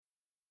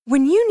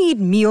When you need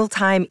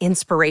mealtime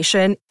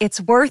inspiration,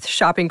 it's worth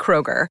shopping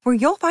Kroger, where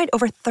you'll find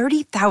over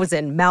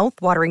 30,000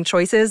 mouth-watering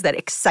choices that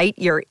excite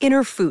your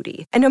inner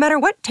foodie. And no matter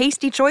what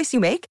tasty choice you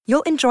make,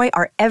 you'll enjoy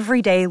our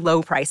everyday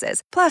low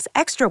prices, plus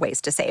extra ways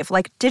to save,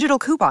 like digital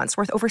coupons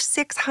worth over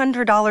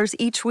 $600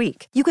 each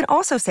week. You can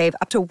also save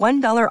up to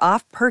 $1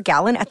 off per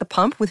gallon at the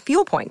pump with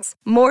fuel points.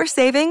 More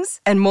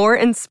savings and more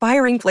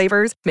inspiring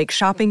flavors make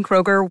shopping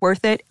Kroger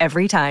worth it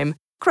every time.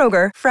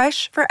 Kroger,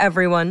 fresh for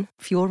everyone.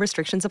 Fuel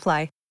restrictions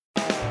apply.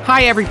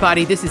 Hi,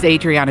 everybody. This is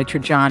Adriana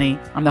Trajani.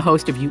 I'm the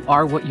host of You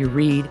Are What You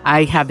Read.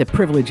 I have the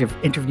privilege of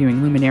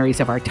interviewing luminaries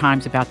of our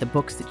times about the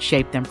books that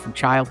shaped them from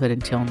childhood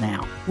until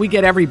now. We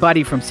get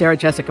everybody from Sarah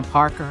Jessica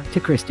Parker to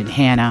Kristen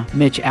Hanna,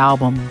 Mitch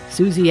Albom,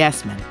 Susie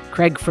Essman,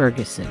 Craig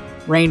Ferguson,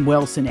 Rainn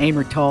Wilson,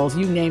 Amor Tolls,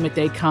 you name it,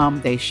 they come,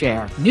 they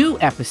share. New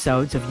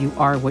episodes of You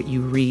Are What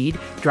You Read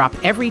drop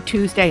every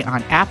Tuesday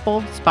on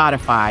Apple,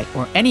 Spotify,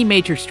 or any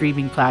major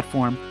streaming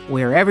platform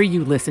wherever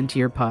you listen to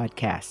your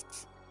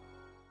podcasts.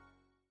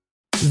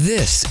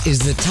 This is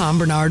the Tom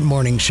Barnard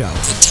Morning Show.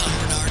 The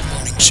Tom Barnard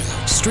Morning Show.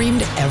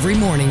 Streamed every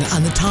morning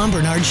on the Tom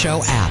Barnard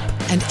Show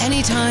app and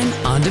anytime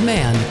on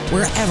demand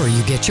wherever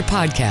you get your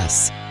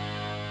podcasts.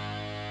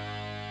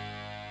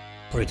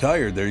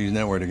 Retired, they're using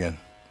that word again.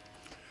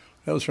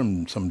 That was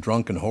from some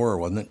drunken horror,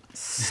 wasn't it?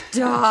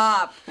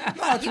 Stop.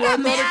 You got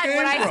mad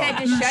when I said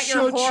to shut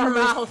your whore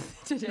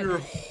mouth today. Your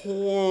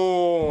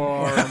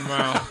whore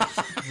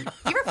mouth.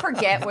 You ever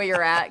forget where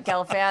you're at,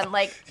 Gelfand?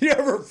 Like, You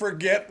ever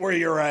forget where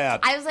you're at?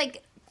 I was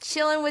like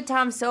chilling with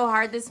Tom so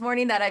hard this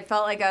morning that I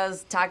felt like I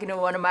was talking to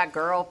one of my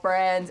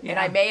girlfriends, and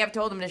I may have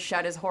told him to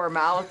shut his whore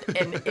mouth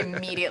and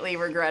immediately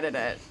regretted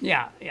it.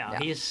 Yeah.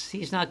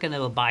 He's not going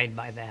to abide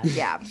by that.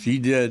 Yeah. She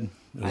did.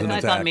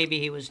 I thought maybe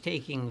he was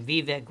taking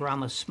Vivek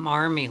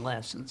Ramaswamy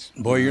lessons.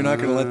 Boy, you're not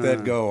going to let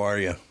that go, are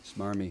you?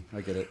 Smarmy,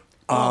 I get it.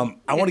 I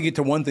want to get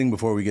to one thing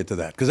before we get to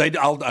that, because I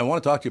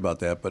want to talk to you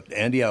about that. But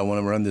Andy, I want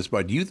to run this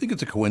by. Do you think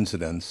it's a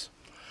coincidence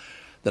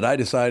that I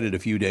decided a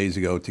few days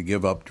ago to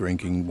give up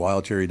drinking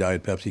Wild Cherry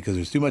Diet Pepsi because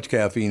there's too much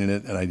caffeine in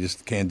it and I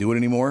just can't do it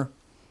anymore?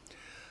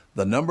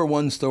 The number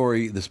one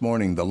story this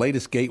morning, the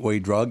latest gateway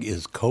drug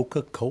is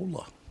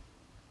Coca-Cola.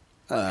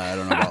 I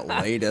don't know about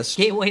latest.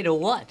 Gateway to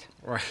what?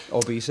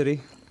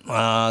 Obesity?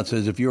 It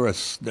says if you're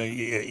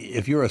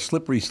a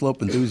slippery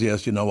slope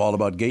enthusiast, you know all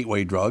about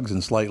gateway drugs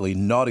and slightly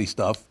naughty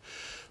stuff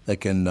that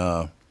can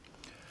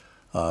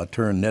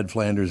turn Ned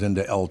Flanders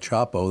into El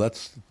Chapo.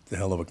 That's a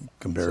hell of a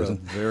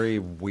comparison. It's a very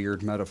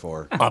weird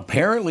metaphor.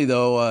 Apparently,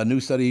 though, a new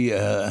study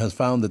has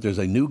found that there's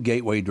a new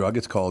gateway drug.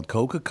 It's called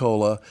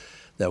Coca-Cola.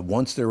 That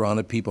once they're on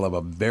it, people have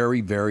a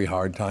very, very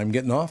hard time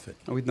getting off it.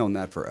 We've known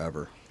that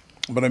forever.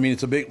 But I mean,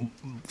 it's a big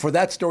for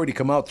that story to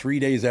come out 3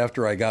 days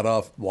after I got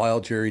off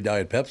Wild Cherry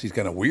Diet Pepsi is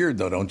kind of weird,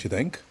 though, don't you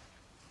think?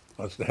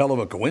 That's a hell of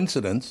a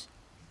coincidence.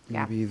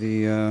 Maybe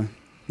the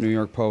New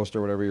York Post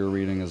or whatever you're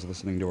reading is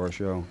listening to our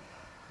show.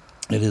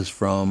 It is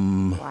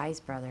from Wise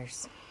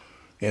Brothers.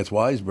 Yeah, it's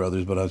Wise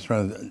Brothers, but I was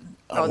trying to.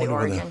 The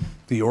origin.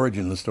 The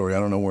origin of the story. I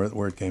don't know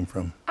where it came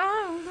from.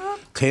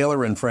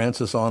 Taylor and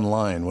Francis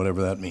Online,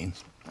 whatever that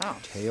means. Oh.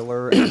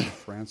 Taylor and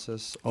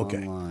Francis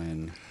Okay.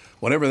 Online.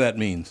 Whatever that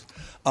means.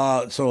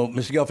 So,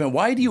 Mr. Gelfand,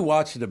 why do you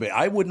watch the debate?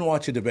 I wouldn't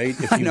watch a debate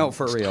if you, I know,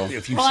 for real.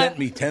 If you sent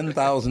me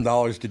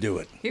 $10,000 to do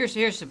it. Here's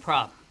the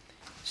problem.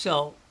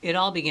 So it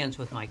all begins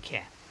with my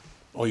cat.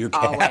 Oh, your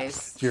cat.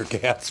 Always. It's your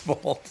cat's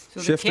fault.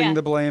 So Shifting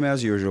the blame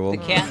as usual. The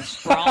cat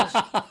sprawls.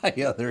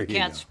 Yeah, there you go.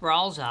 Cat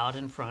sprawls out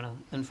in front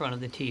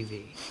of the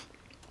TV,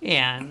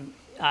 and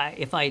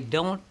if I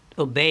don't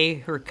obey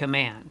her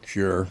command,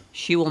 Sure.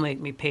 she will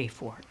make me pay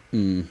for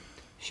it.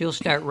 She'll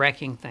start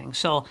wrecking things.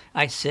 So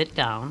I sit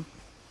down,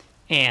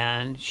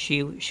 and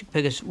she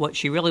because what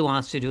she really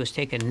wants to do is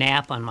take a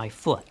nap on my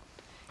foot.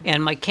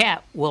 And my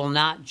cat will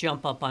not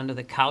jump up onto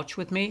the couch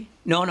with me.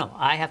 No,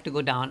 I have to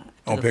go down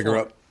to the Pick her floor.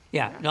 up?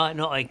 Yeah,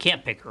 no, I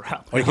can't pick her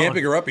up. Oh, you can't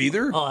pick her up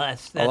either? Oh,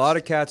 that's A lot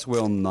of cats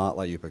will not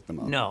let you pick them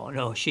up.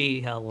 No,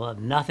 she will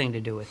have nothing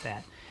to do with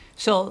that.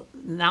 So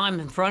now I'm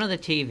in front of the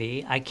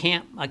TV. I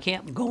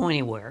can't go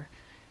anywhere.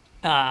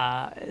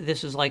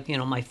 This is like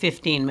my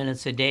 15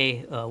 minutes a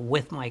day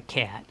with my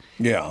cat.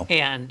 Yeah.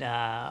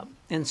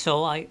 And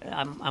so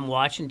I'm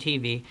watching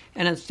TV,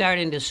 and I'm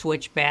starting to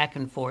switch back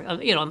and forth.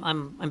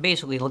 I'm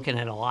basically looking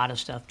at a lot of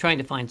stuff, trying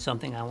to find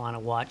something I want to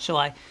watch. So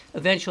I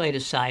eventually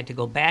decide to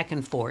go back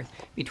and forth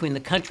between the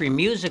Country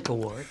Music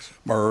Awards.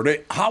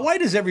 Why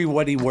does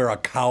everybody wear a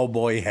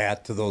cowboy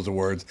hat to those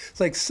awards? It's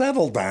like,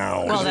 settle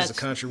down. Well, It's a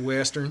country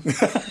western.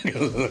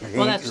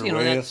 Well,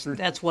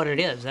 that's what it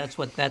is.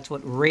 That's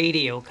what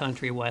radio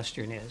country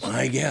western is.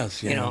 I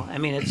guess. Yeah.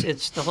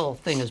 It's the whole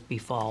thing is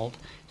befouled.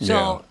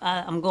 So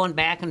I'm going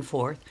back and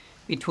forth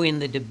between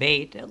the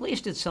debate. At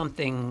least it's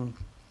something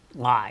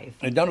live.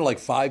 They're down to like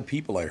 5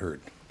 people, I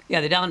heard. Yeah,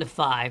 they're down to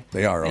 5.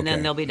 They are, and then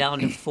okay. they'll be down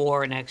to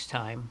 4 next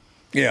time.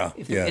 Yeah.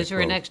 Is there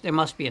a next? There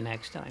must be a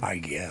next time. I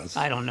guess.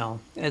 I don't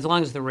know. As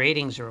long as the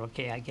ratings are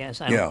okay, I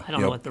guess. I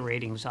don't know what the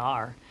ratings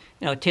are.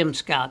 Tim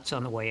Scott's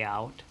on the way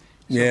out.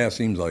 So, yeah,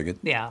 seems like it.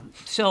 Yeah.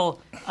 So,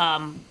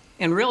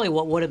 and really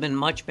what would have been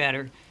much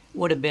better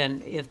would have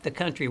been if the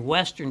country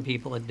western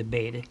people had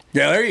debated.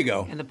 Yeah, there you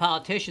go. And the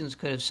politicians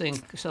could have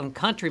sung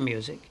country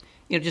music.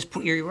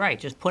 You're right.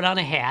 Just put on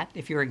a hat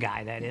if you're a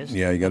guy. That is.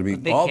 Yeah, you got to be.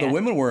 Big All hat. the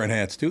women wearing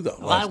hats too, though.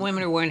 A lot of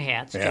women are wearing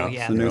hats too. Yeah,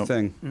 It's a new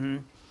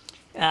thing.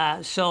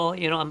 So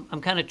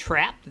I'm kind of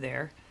trapped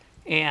there,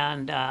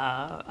 and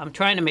I'm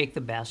trying to make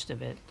the best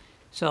of it.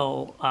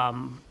 So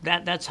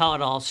that's how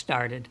it all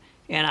started,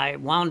 and I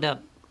wound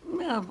up,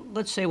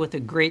 let's say, with a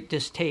great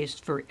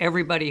distaste for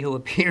everybody who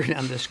appeared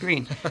on the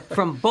screen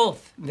from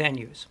both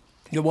venues.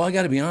 Yeah, well, I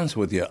got to be honest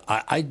with you.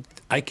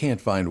 I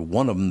can't find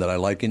one of them that I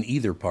like in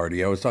either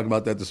party. I was talking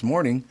about that this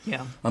morning.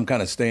 Yeah. I'm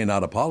kind of staying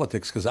out of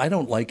politics because I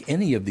don't like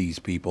any of these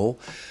people.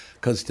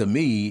 Because to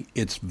me,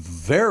 it's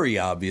very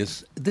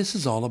obvious this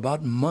is all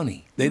about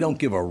money. They don't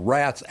give a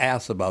rat's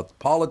ass about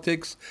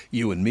politics,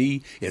 you and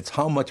me. It's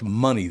how much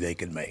money they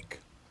can make.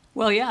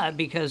 Well, yeah,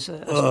 because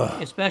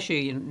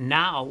especially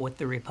now with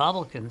the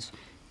Republicans,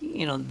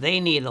 they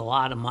need a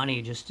lot of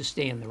money just to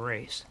stay in the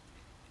race.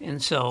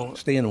 And so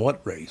Stay in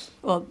what race?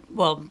 well,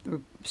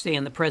 stay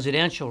in the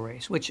presidential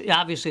race, which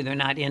obviously they're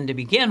not in to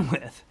begin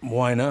with.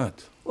 Why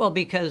not? Well,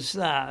 because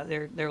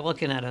they're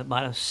looking at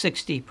about a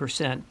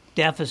 60%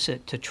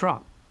 deficit to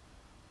Trump.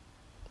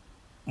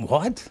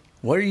 What?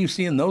 Where are you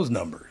seeing those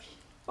numbers?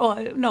 Oh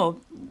no,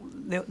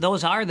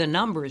 those are the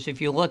numbers.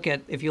 If you look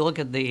at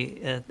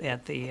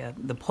the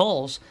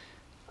polls,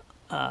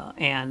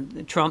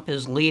 and Trump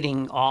is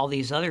leading all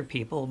these other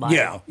people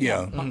by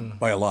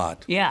by a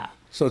lot. Yeah,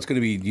 So it's going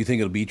to be. Do you think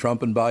it'll be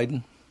Trump and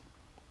Biden?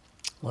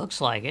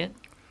 looks like it.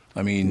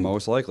 I mean,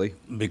 Most likely.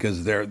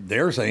 because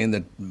they're saying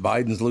that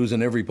Biden's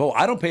losing every poll.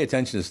 I don't pay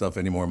attention to stuff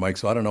anymore, Mike,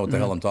 so I don't know what the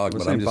hell I'm talking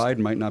We're about. saying Biden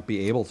might not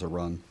be able to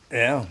run.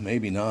 Yeah,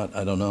 maybe not.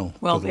 I don't know.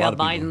 Well, 'Cause a yeah, lot of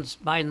people-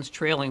 Biden's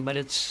trailing, but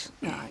it's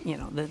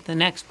the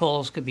next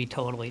polls could be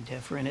totally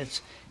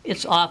different.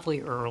 It's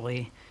awfully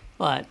early,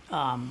 but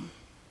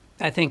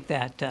I think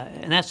that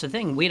and that's the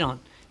thing. We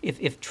don't if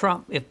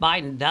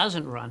Biden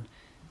doesn't run,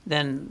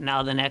 then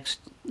now the next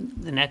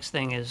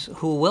thing is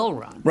who will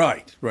run.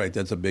 Right.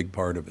 That's a big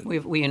part of it.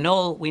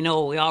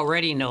 We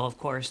already know, of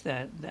course,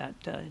 that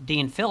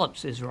Dean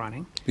Phillips is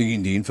running.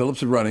 Dean Phillips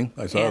is running.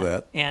 I saw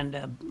that.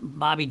 And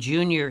Bobby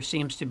Jr.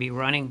 seems to be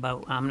running,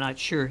 but I'm not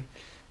sure.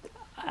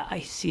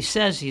 He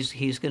says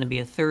he's going to be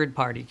a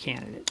third-party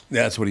candidate.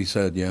 That's what he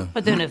said. Yeah.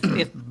 But then if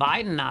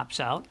Biden opts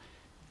out,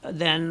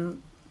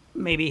 then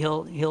maybe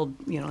he'll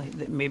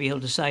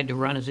decide to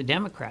run as a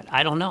Democrat.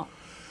 I don't know.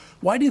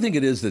 Why do you think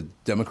it is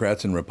that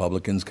Democrats and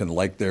Republicans can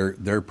like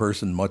their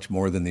person much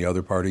more than the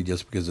other party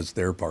just because it's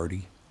their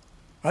party?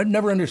 I've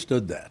never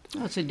understood that.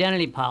 Well, it's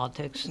identity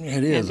politics.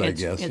 It is, And I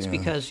guess. It's yeah.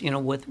 because,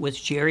 with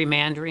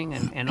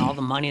gerrymandering and all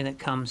the money that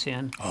comes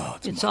in,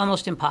 it's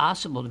almost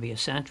impossible to be a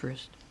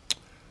centrist.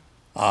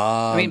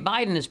 I mean,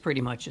 Biden is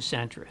pretty much a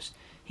centrist.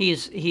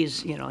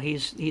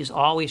 He's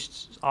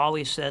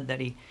always said that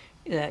he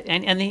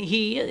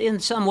in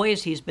some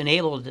ways he's been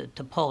able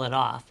to pull it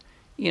off.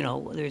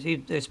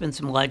 There's been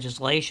some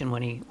legislation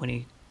when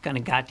he kind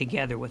of got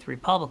together with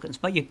Republicans,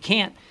 but you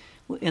can't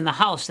in the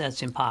House.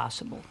 That's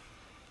impossible.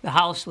 The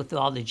House with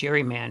all the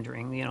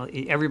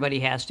gerrymandering,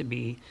 everybody has to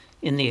be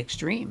in the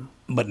extreme.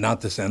 But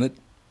not the Senate?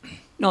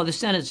 No, the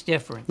Senate's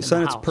different. The than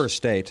Senate's House. per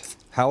state.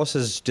 House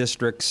is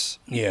districts.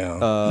 Yeah.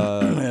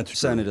 That's true.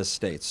 Senate is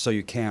states. So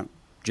you can't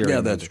gerrymander.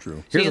 Yeah, that's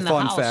true. Here's See, a in the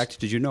fun House- fact.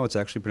 Did you know it's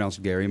actually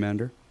pronounced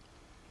gerrymander?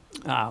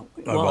 Well,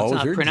 it's always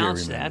not heard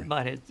pronounced gerrymander. that,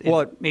 but it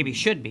Well, maybe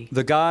should be.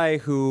 The guy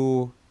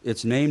who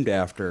it's named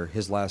after,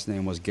 his last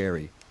name was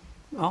Gary.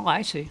 Oh,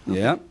 I see.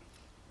 Yeah.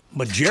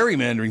 But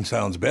gerrymandering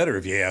sounds better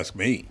if you ask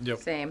me.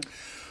 Same.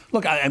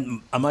 Look,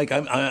 I'm Mike.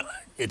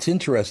 It's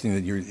interesting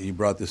that you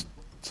brought this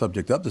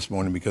subject up this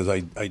morning because I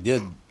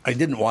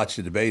didn't watch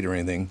the debate or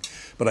anything,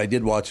 but I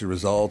did watch the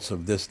results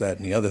of this, that,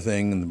 and the other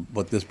thing, and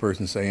what this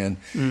person's saying.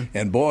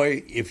 And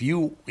boy, if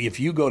you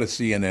go to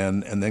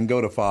CNN and then go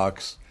to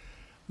Fox,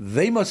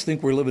 they must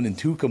think we're living in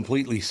two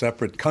completely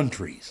separate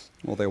countries.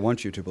 Well, they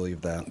want you to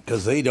believe that.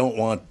 Because they don't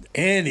want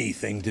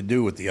anything to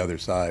do with the other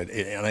side,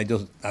 and I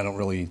don't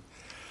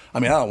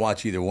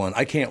watch either one.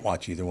 I can't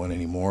watch either one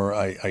anymore.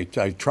 I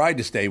tried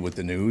to stay with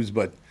the news,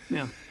 but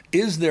Yeah.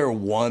 is there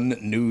one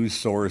news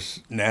source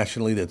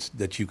nationally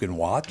that you can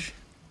watch?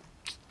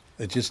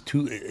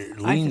 It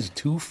leans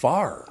too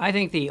far. I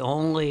think the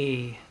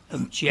only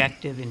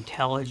objective,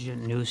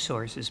 intelligent news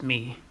source is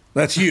me.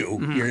 That's you.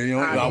 There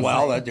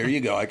you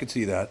go. I could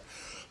see that.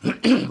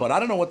 But I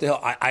don't know what the hell.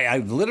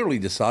 I've literally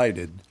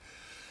decided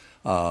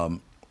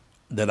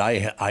that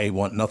I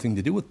want nothing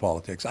to do with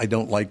politics. I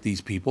don't like these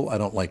people. I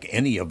don't like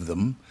any of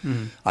them.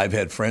 I've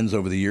had friends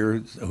over the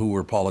years who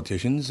were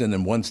politicians, and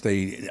then once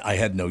I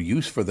had no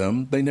use for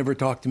them, they never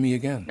talked to me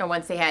again. No,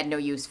 once they had no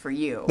use for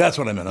you. That's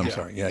what I meant. I'm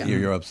sorry. Yeah,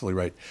 you're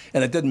absolutely right.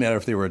 And it doesn't matter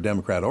if they were a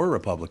Democrat or a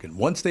Republican.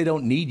 Once they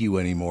don't need you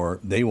anymore,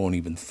 they won't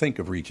even think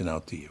of reaching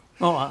out to you.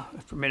 Oh,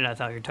 for a minute I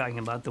thought you were talking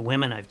about the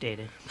women I've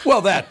dated.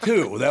 Well, that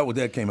too.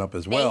 That came up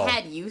as well. They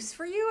had use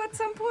for you at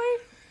some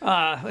point?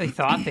 They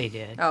thought they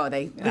did. Oh,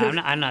 they.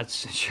 I'm not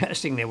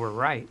suggesting they were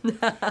right.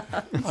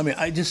 I mean,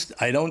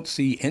 I don't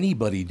see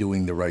anybody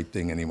doing the right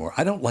thing anymore.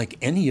 I don't like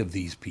any of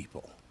these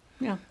people.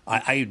 Yeah.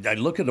 I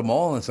look at them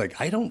all and it's like,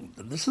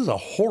 this is a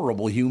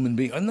horrible human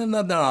being. And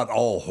they're not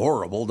all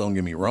horrible, don't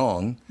get me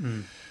wrong.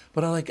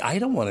 But I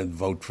don't want to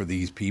vote for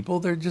these people.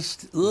 They're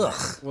just,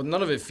 ugh. Well,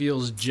 none of it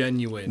feels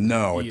genuine.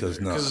 No, it either.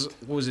 does not. Because,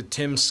 what was it,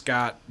 Tim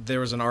Scott, there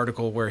was an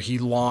article where he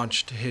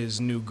launched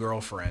his new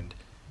girlfriend.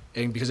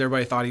 And because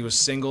everybody thought he was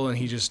single and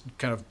he just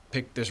kind of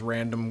picked this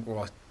random,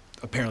 well,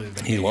 apparently they've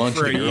been He dating launched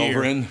for a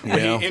girlfriend? year.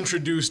 Yeah. He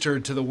introduced her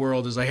to the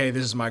world as like, hey,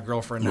 this is my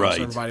girlfriend now, Right.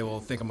 so everybody will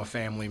think I'm a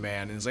family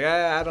man. And it's like,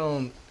 I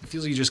don't, it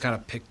feels like you just kind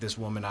of picked this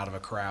woman out of a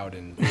crowd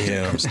and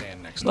come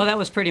stand next to Well, her. that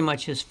was pretty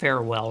much his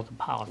farewell to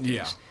politics.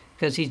 Yeah.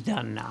 Because he's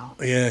done now.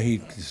 Yeah,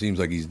 he seems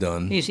like he's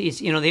done. He's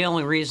the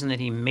only reason that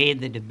he made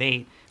the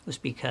debate was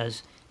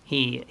because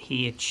he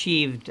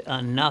achieved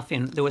enough.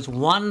 There was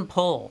one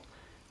poll,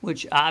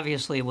 which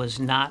obviously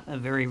was not a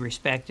very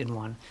respected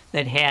one,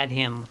 that had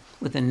him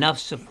with enough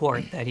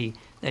support that he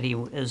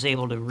was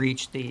able to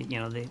reach the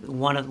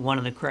one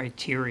of the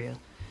criteria.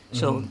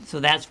 So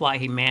that's why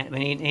he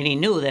he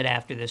knew that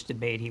after this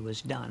debate he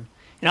was done.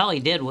 And all he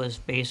did was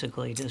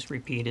basically just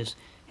repeat his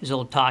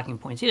old talking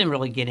points. He didn't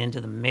really get into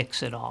the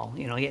mix at all.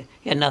 He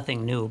had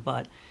nothing new.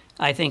 But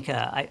I think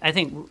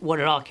what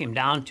it all came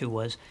down to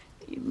was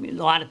a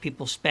lot of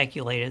people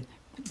speculated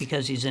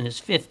because he's in his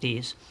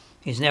 50s.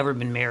 He's never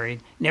been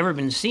married, never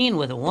been seen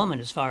with a woman,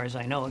 as far as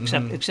I know,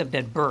 except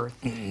at birth.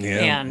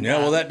 Yeah,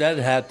 well, that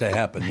had to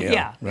happen.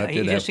 Yeah, yeah,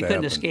 he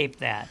couldn't escape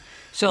that.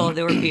 So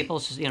there were people,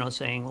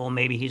 saying, well,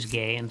 maybe he's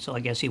gay, and so I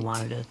guess he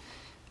wanted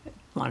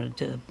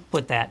to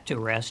put that to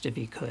rest if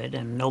he could,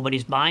 and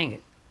nobody's buying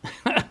it.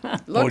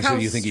 Look so how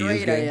you think he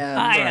is straight gay? I am.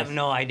 I have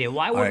no idea.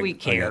 Why would we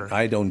care?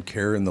 I don't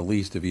care in the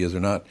least if he is or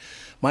not.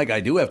 Mike, I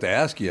do have to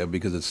ask you,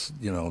 because it's,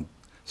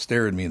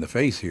 staring me in the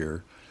face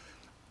here.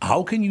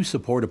 How can you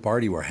support a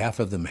party where half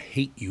of them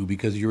hate you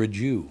because you're a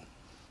Jew?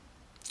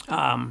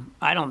 I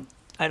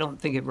don't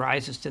think it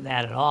rises to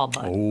that at all.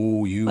 But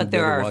but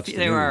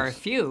there are a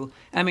few.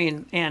 I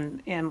mean,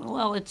 and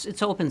well,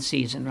 it's open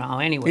season now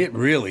anyway. It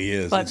really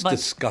is. But, It's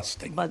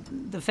disgusting. But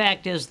the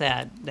fact is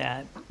that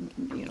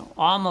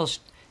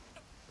almost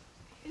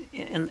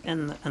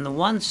in the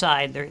one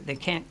side they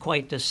can't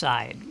quite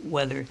decide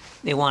whether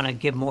they want to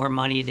give more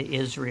money to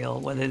Israel,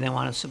 whether they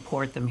want to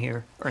support them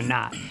here or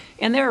not.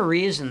 And there are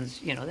reasons,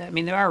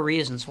 there are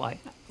reasons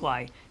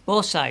why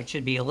both sides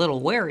should be a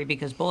little wary,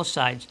 because both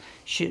sides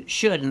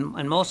should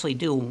and mostly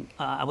do,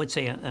 I would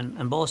say,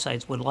 and both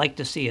sides would like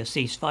to see a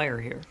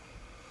ceasefire here.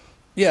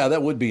 Yeah,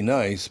 that would be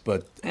nice,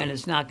 but... And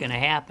it's not going to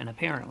happen,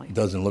 apparently. It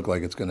doesn't look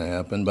like it's going to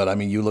happen. But, I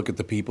mean, you look at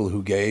the people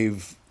who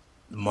gave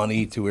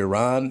money to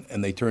Iran,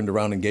 and they turned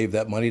around and gave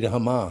that money to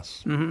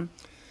Hamas. Mm-hmm.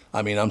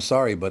 I mean, I'm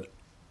sorry, but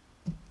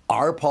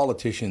our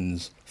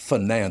politicians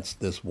financed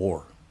this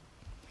war.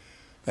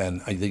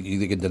 And I think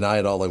they can deny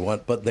it all they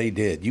want, but they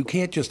did. You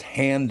can't just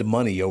hand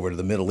money over to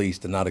the Middle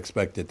East and not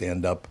expect it to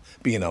end up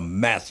being a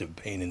massive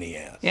pain in the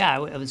ass. Yeah,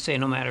 I would say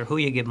no matter who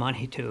you give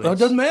money to. No, it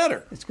doesn't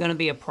matter. It's going to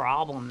be a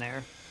problem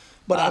there.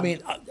 But, I mean,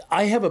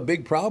 I have a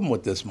big problem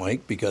with this,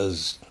 Mike,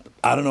 because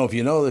I don't know if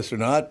you know this or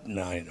not.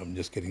 No, I'm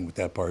just kidding with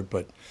that part,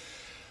 but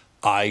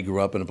I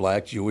grew up in a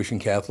black, Jewish, and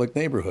Catholic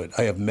neighborhood.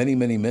 I have many,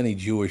 many, many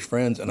Jewish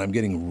friends, and I'm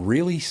getting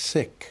really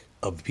sick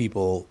of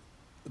people's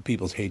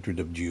hatred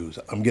of Jews.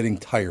 I'm getting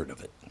tired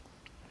of it.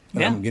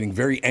 And I'm getting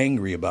very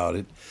angry about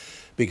it,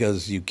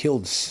 because you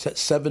killed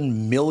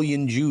 7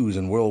 million Jews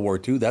in World War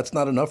II. That's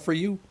not enough for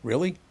you?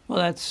 Really? Well,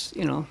 that's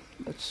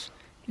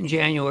in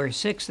January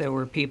 6th, there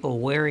were people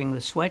wearing the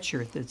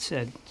sweatshirt that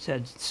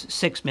said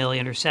 6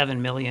 million or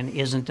 7 million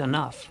isn't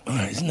enough.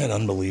 Isn't that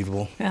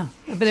unbelievable? Yeah,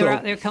 but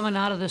they're coming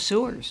out of the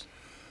sewers.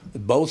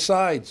 Both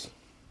sides.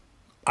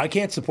 I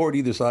can't support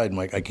either side,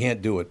 Mike. I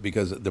can't do it,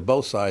 because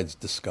both sides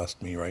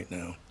disgust me right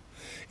now.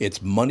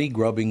 It's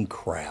money-grubbing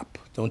crap,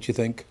 don't you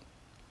think?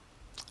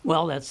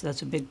 Well, that's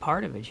a big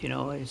part of it.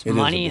 It's It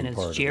money is a and big it's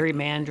part of it.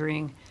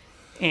 gerrymandering,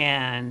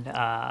 and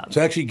It's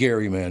actually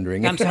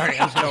gerrymandering. I'm sorry.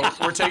 No,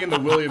 we're taking the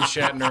William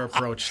Shatner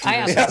approach to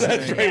I this. asked-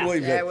 That's right,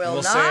 William. I will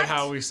We'll not. say it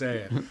how we say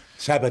it.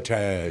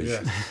 Sabotage.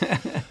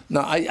 Yeah.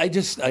 No, I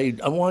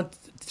want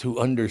to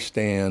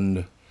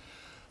understand,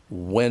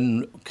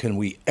 when can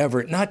we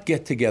ever not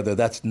get together?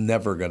 That's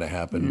never going to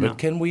happen. No. But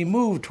can we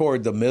move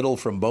toward the middle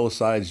from both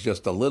sides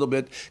just a little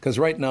bit? Because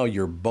right now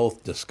you're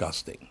both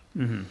disgusting.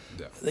 Mm-hmm.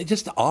 Yeah. They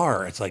just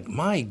are. It's like,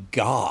 my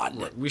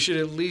God. We should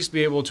at least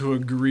be able to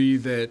agree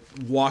that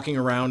walking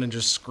around and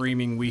just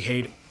screaming "we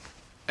hate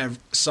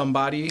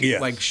somebody"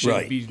 Yes, should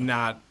right. be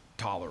not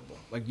tolerable.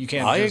 Like, you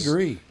can't. I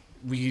agree.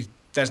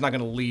 That's not going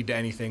to lead to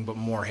anything but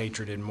more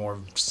hatred and more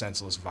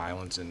senseless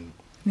violence. And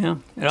Yeah,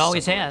 it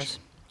always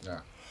separation. has. Yeah.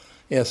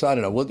 Yes, I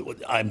don't know.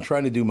 I'm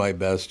trying to do my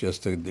best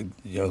just to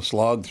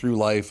slog through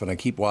life, and I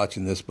keep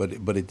watching this, but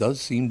it does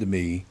seem to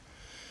me,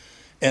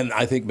 and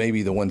I think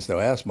maybe the ones to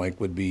ask, Mike,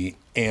 would be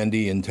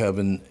Andy and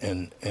Tevin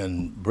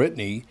and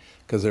Brittany,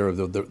 because they're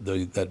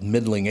that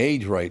middling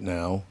age right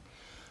now.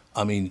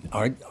 I mean,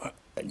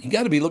 you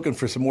got to be looking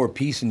for some more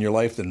peace in your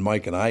life than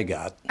Mike and I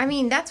got. I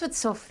mean, that's what's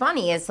so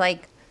funny is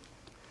like,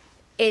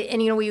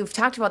 and we've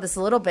talked about this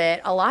a little bit.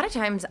 A lot of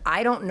times,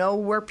 I don't know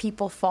where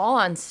people fall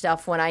on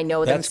stuff when I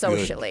know them That's good.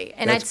 socially,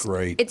 and That's it's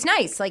great. It's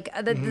nice. Like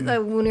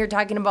when we were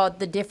talking about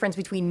the difference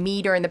between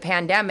me during the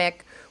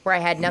pandemic, where I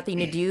had nothing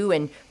to do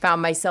and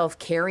found myself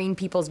carrying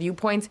people's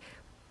viewpoints,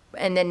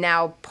 and then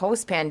now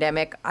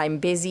post-pandemic, I'm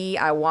busy.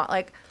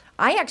 I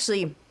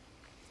actually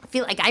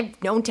feel like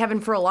I've known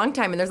Tevin for a long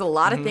time, and there's a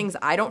lot of things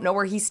I don't know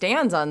where he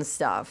stands on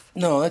stuff.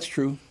 No, that's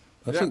true.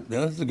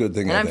 That's a good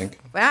thing, I think.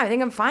 Yeah, I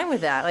think I'm fine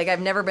with that. Like,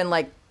 I've never been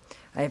like,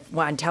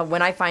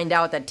 when I find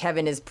out that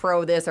Tevin is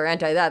pro this or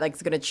anti that, like,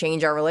 it's going to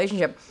change our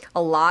relationship.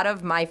 A lot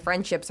of my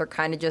friendships are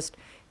kind of just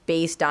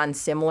based on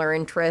similar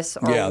interests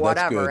or whatever.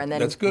 That's good. And then,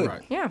 that's good.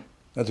 Right. Yeah.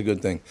 That's a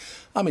good thing.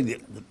 I mean,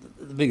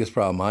 the biggest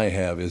problem I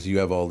have is you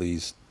have all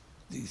these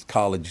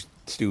college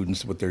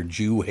students with their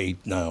Jew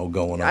hate now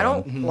going on. I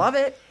don't love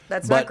it.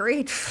 That's not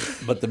great.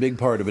 But the big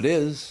part of it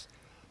is,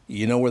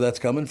 you know where that's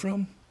coming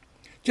from?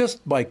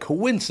 Just by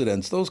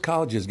coincidence, those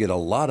colleges get a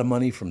lot of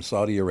money from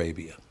Saudi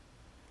Arabia.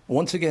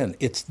 Once again,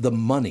 it's the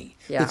money.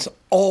 Yeah. It's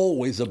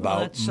always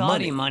about That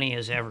Saudi money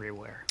is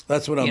everywhere.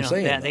 That's what I'm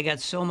saying. They got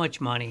so much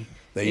money.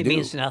 They it do.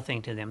 means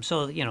nothing to them.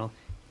 So,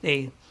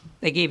 they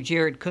gave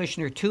Jared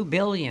Kushner $2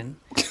 billion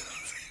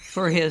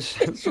for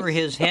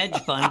his hedge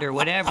fund or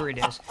whatever it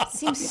is. It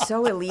seems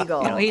so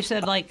illegal. He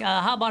said,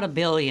 how about $1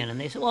 billion? And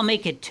they said, well,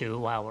 make it 2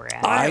 while we're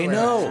at it. I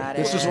know. at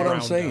This it. is what I'm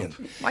Round saying.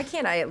 Why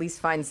can't I at least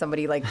find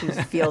somebody like who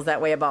feels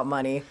that way about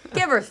money?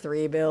 Give her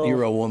 $3 billion.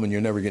 You're a woman.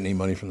 You're never getting any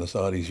money from the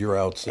Saudis. You're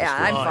out, sister. Yeah,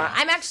 I'm fine.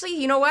 I'm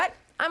actually, you know what?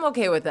 I'm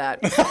okay with that.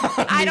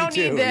 I don't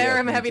too. need there. Yeah,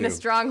 I'm me having a too.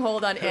 strong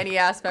hold on any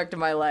aspect of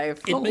my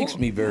life. It makes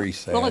me very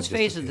sad. Well, let's just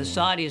face to it, the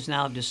feel- Saudis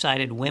now have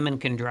decided women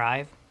can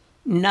drive.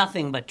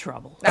 Nothing but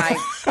trouble. Honestly,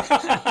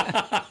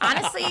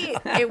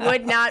 it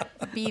would not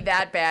be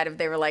that bad if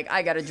they were like,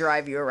 I got to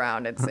drive you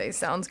around. I'd say,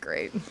 sounds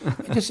great.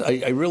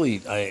 I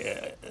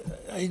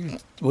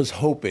was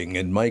hoping,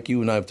 and Mike,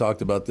 you and I have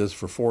talked about this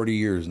for 40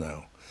 years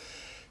now.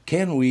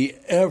 Can we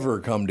ever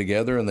come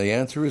together? And the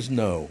answer is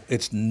no.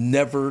 It's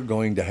never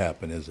going to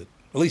happen, is it?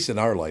 At least in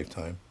our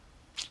lifetime.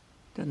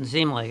 Doesn't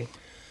seem like it.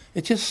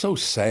 It's just so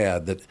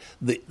sad that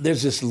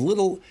there's this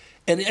little,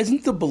 and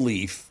isn't the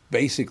belief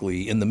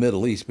basically in the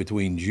Middle East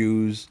between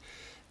Jews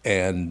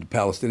and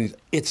Palestinians,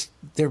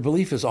 their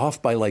belief is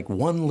off by like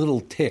one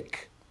little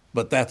tick,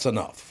 but that's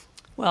enough.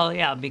 Well,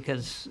 yeah,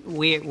 because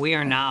we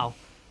are now,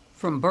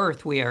 from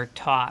birth, we are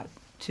taught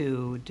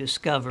to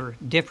discover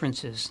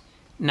differences,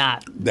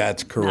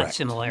 That's correct. not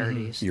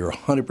similarities. You're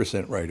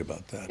 100% right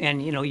about that.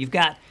 And you've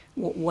got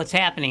what's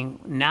happening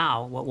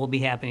now. What will be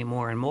happening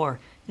more and more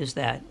is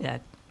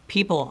that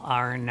people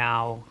are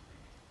now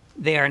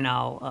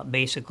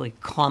basically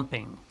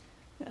clumping.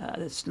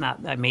 It's not.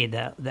 I made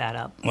that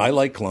up. I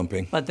like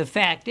clumping. But the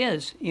fact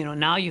is,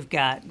 now you've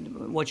got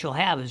what you'll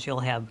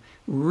have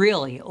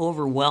really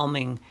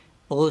overwhelming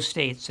blue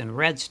states and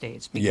red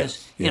states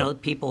because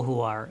people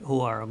who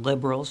are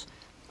liberals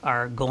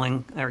are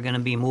going to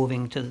be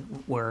moving to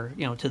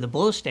to the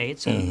blue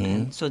states,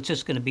 and so it's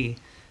just going to be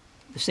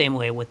the same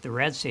way with the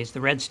red states.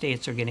 The red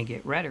states are going to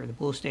get redder. The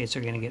blue states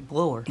are going to get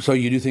bluer. So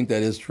you do think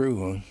that is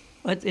true, huh?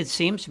 But it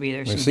seems to be.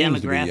 There's It some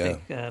seems to be,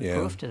 demographic yeah.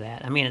 proof to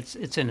that. I mean,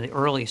 it's in the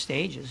early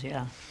stages,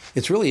 yeah.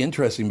 It's really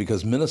interesting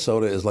because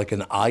Minnesota is like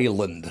an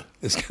island.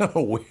 It's kind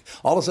of weird.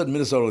 All of a sudden,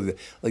 Minnesota,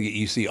 like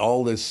you see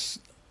all this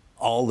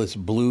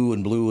blue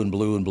and blue and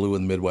blue and blue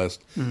in the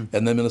Midwest, and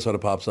then Minnesota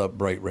pops up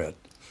bright red.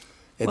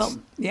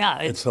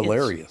 It's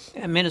hilarious.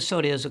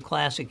 Minnesota is a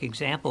classic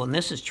example, and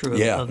this is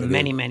true of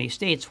many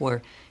states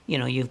where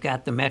you've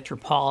got the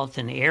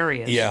metropolitan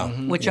areas,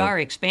 which are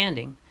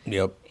expanding.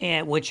 Yep.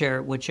 And which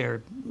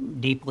are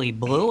deeply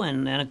blue,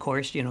 and then of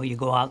course you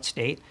go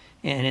outstate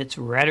and it's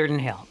redder than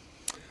hell.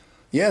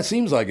 Yeah, it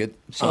seems like it.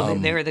 So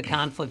there the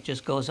conflict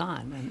just goes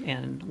on,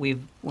 and we're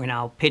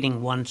now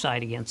pitting one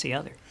side against the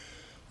other.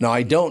 Now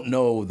I don't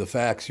know the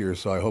facts here,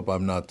 so I hope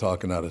I'm not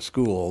talking out of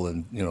school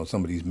and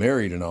somebody's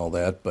married and all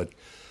that. But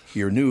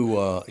your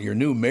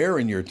new mayor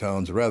in your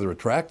town's a rather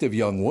attractive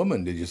young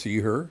woman. Did you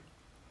see her?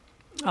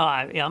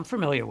 Yeah, I'm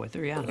familiar with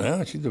her. Yeah.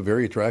 Yeah, she's a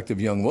very attractive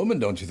young woman,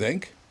 don't you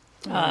think?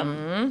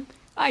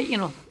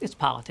 It's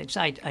politics.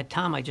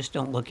 Tom, I just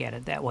don't look at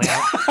it that way.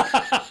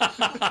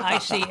 I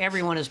see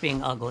everyone as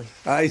being ugly.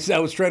 I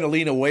was trying to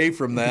lean away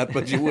from that,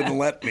 but you wouldn't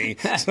let me,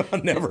 so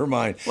never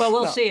mind. Well,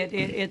 we'll see.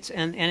 It's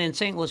in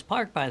St. Louis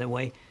Park, by the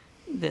way,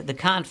 the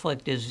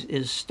conflict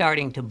is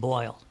starting to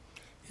boil.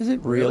 Is it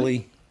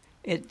really?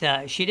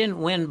 She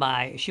didn't win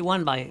by. She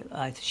won by.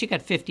 She got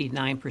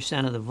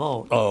 59% of the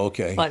vote. Oh,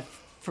 okay. But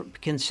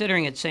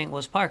considering it's St.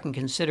 Louis Park and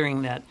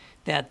considering that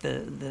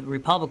the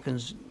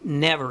Republicans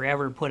never,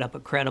 ever put up a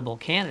credible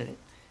candidate.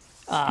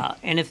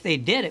 And if they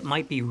did, it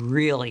might be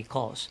really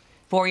close.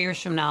 4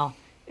 years from now,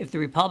 if the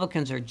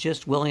Republicans are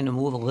just willing to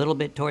move a little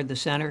bit toward the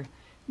center,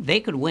 they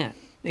could win.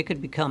 They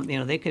could become,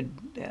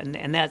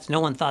 and that's,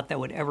 no one thought that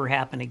would ever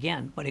happen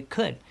again, but it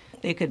could.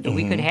 We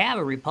could have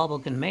a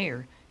Republican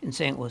mayor in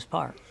St. Louis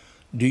Park.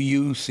 Do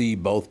you see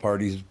both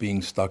parties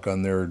being stuck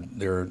on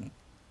their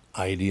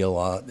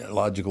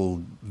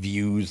ideological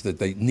views that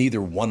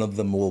neither one of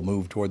them will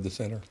move toward the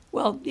center?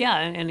 Well, yeah,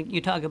 and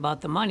you talk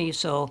about the money,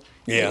 so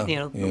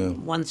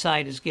one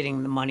side is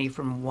getting the money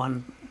from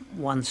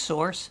one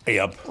source,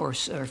 or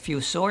a few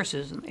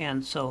sources,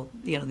 and so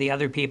the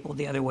other people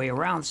the other way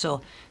around.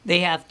 So they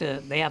have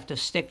to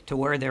stick to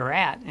where they're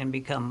at and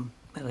become,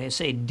 they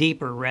say,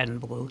 deeper red and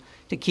blue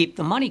to keep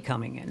the money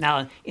coming in.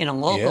 Now, in a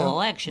local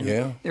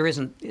election, there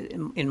isn't,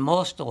 in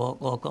most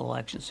local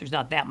elections, there's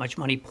not that much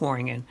money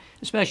pouring in,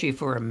 especially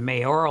for a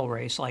mayoral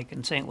race like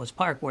in St. Louis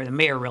Park, where the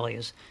mayor really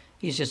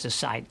he's just a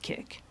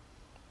sidekick.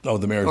 Oh,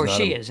 the mayor's or not.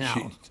 She is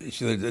now.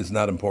 It's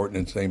not important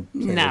in St.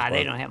 Louis Park.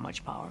 They don't have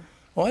much power.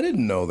 Oh, I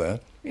didn't know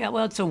that. Yeah,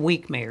 well, it's a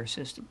weak mayor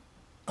system.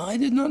 I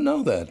did not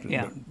know that.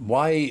 Yeah.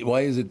 Why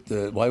is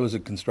it? Why was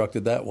it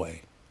constructed that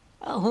way?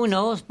 Who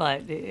knows?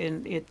 But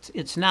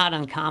it's not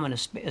uncommon,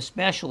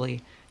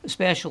 especially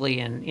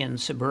in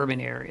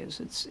suburban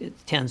areas.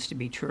 It tends to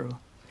be true.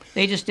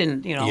 They just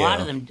didn't.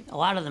 A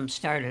lot of them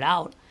started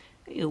out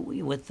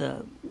with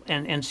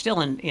and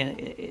still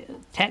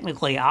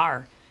technically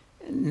are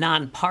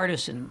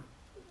nonpartisan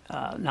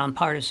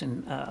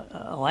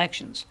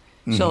elections.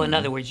 Mm-hmm. So in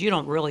other words, you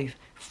don't really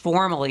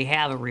formally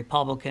have a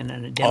Republican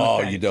and a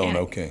Democrat. Oh, you don't?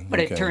 candidate, Okay. But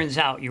it turns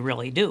out you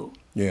really do.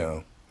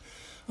 Yeah.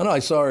 I know. I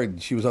saw her.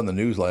 She was on the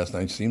news last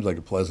night. She seems like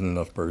a pleasant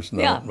enough person.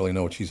 Yeah. I don't really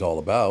know what she's all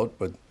about,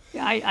 but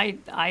Yeah,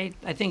 I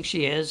think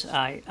she is.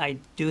 I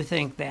do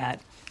think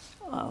that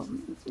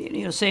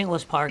St.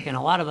 Louis Park and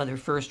a lot of other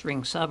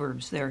first-ring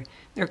suburbs, they're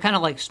kind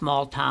of like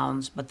small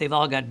towns, but they've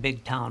all got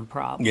big town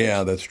problems.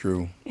 Yeah, that's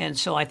true. And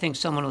so I think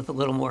someone with a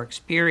little more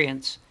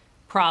experience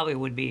probably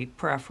would be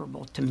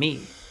preferable to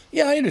me.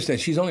 Yeah, I understand.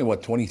 She's only,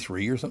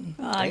 23 or something?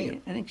 I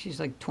think she's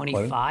like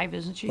 25,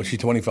 isn't she? Was she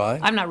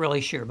 25? I'm not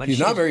really sure, but she's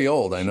not very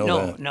old. I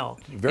know that. No.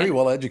 Very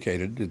well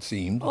educated, it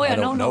seemed. Oh yeah, I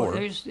don't know her.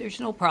 There's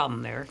no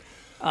problem there,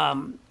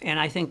 and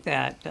I think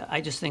that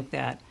I just think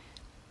that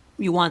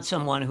you want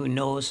someone who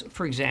knows.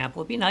 For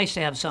example, it'd be nice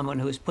to have someone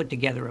who's put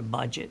together a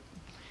budget.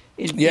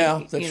 That's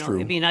true.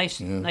 It'd be nice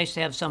to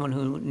have someone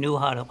who knew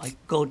how to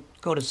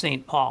go to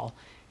St. Paul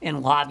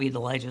and lobby the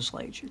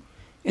legislature.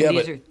 And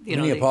but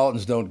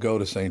Neapolitans don't go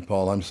to St.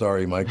 Paul. I'm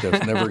sorry, Mike.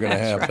 That's never going to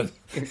happen.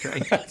 That's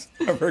right. That's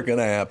never going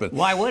to happen.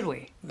 Why would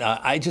we?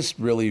 I just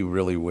really,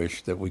 really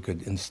wish that we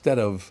could, instead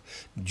of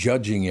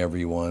judging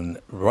everyone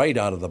right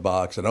out of the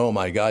box and, oh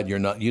my God,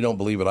 you don't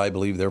believe what I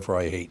believe, therefore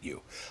I hate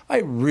you. I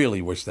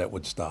really wish that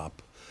would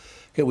stop.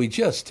 Can we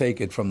just take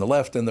it from the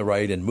left and the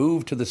right and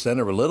move to the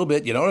center a little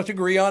bit? You don't have to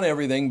agree on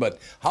everything, but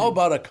how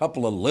about a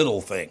couple of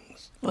little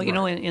things? Well,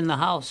 in the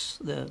House,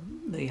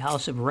 the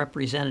House of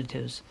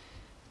Representatives,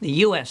 the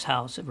U.S.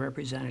 House of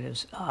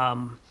Representatives,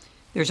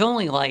 there's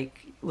only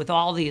with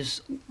all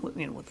these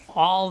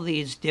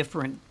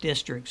different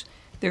districts,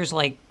 there's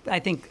I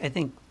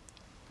think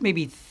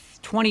maybe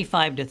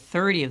 25 to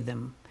 30 of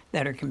them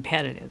that are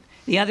competitive.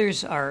 The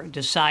others are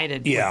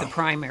decided with the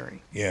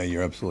primary. Yeah,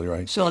 you're absolutely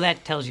right. So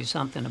that tells you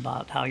something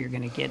about how you're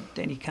going to get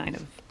any kind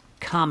of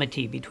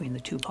comity between the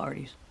two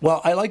parties.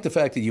 Well, I like the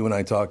fact that you and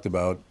I talked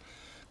about,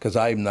 because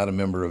I'm not a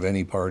member of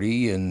any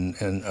party, and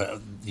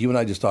you and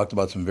I just talked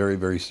about some very,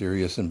 very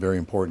serious and very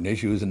important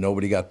issues, and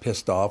nobody got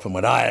pissed off and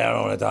went, I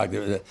don't want to talk to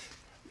you.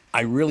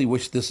 I really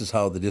wish this is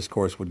how the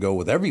discourse would go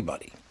with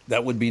everybody.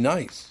 That would be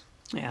nice.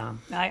 Yeah,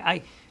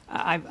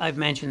 I've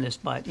mentioned this,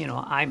 but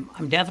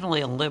I'm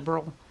definitely a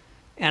liberal,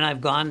 and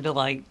I've gone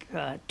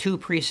to 2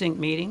 precinct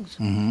meetings,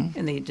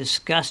 and they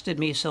disgusted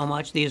me so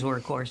much. These were,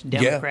 of course,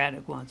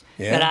 Democratic ones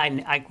that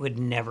I would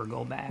never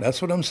go back.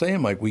 That's what I'm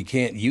saying, Mike. We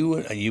can't.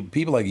 You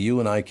people like you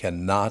and I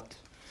cannot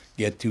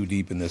get too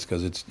deep in this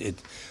because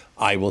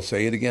I will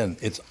say it again.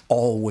 It's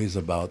always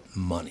about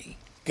money.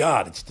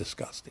 God, it's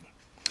disgusting.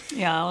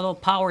 Yeah, although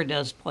power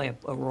does play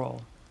a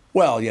role.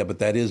 Well, yeah, but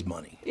that is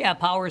money. Yeah,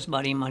 power is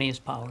money. Money is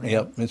power.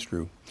 Yep, it's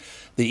true.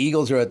 The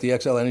Eagles are at the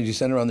XL Energy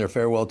Center on their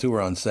farewell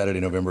tour on Saturday,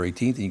 November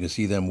 18th, and you can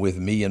see them with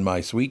me in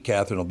my suite.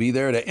 Catherine will be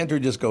there. To enter,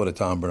 just go to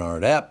Tom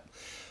Barnard app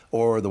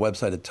or the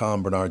website at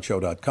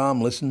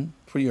tombarnardshow.com. Listen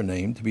for your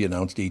name to be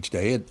announced each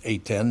day at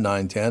 8:10,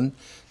 9:10,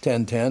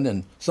 10:10,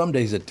 and some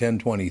days at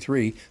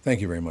 10:23.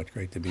 Thank you very much.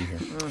 Great to be here.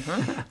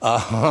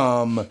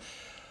 Mm-hmm.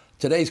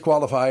 Today's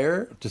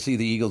qualifier to see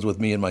the Eagles with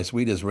me in my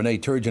suite is Renee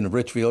Turgeon of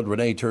Richfield.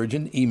 Renee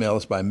Turgeon, email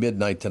us by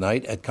midnight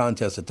tonight at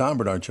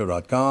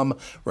contest@tombarnardshow.com.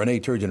 Renee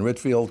Turgeon,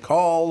 Richfield,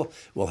 call.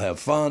 We'll have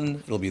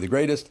fun. It'll be the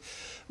greatest.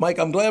 Mike,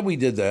 I'm glad we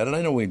did that, and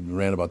I know we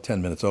ran about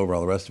 10 minutes over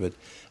all the rest of it,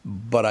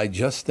 but I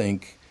just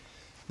think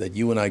that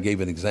you and I gave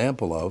an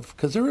example of,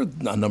 because there are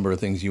a number of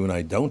things you and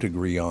I don't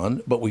agree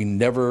on, but we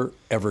never,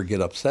 ever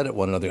get upset at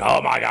one another.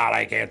 Oh, my God,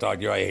 I can't talk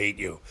to you. I hate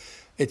you.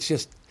 It's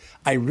just,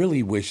 I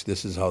really wish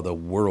this is how the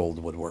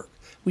world would work.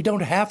 We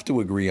don't have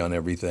to agree on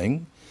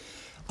everything.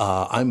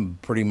 I'm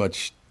pretty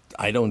much,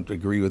 I don't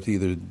agree with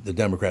either the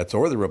Democrats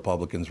or the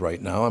Republicans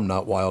right now. I'm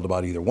not wild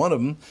about either one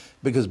of them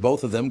because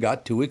both of them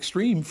got too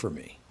extreme for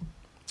me.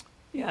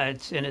 Yeah,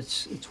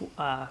 since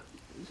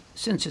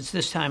it's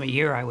this time of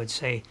year, I would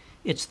say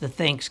it's the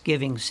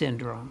Thanksgiving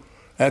syndrome.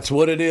 That's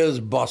what it is,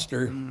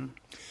 Buster.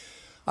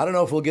 I don't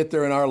know if we'll get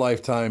there in our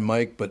lifetime,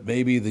 Mike, but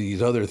maybe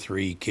these other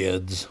 3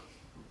 kids.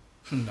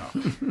 No.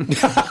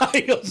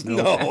 He goes,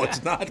 no,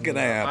 it's not going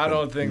to happen. I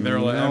don't think there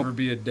will ever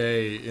be a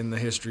day in the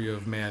history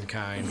of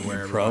mankind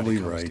where everybody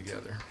comes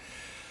together.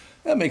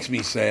 That makes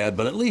me sad,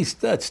 but at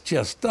least let's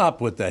just stop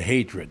with the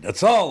hatred.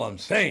 That's all I'm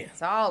saying.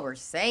 That's all we're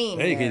saying.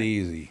 Take here. it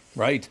easy,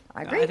 right?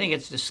 I agree. I think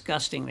it's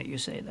disgusting that you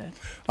say that.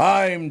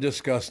 I'm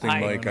disgusting,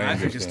 Mike. I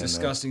think it's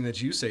disgusting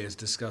that you say it's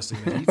disgusting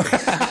that he thinks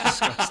it's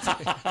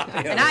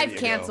disgusting. And I've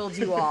canceled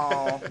you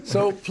all.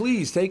 So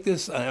please take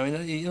this. I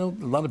mean, a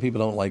lot of people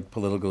don't like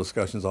political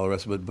discussions, all the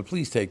rest of it, but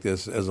please take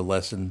this as a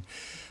lesson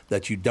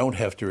that you don't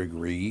have to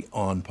agree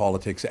on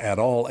politics at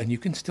all, and you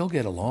can still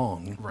get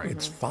along. Right.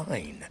 It's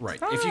fine. Right.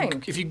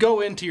 Fine. If you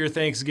go into your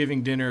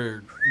Thanksgiving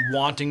dinner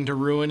wanting to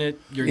ruin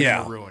it, you're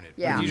going to ruin it.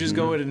 Yeah. If you just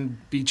go in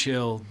and be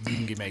chill,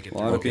 you can make it A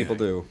lot of people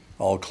do.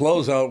 I'll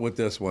close out with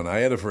this one. I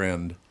had a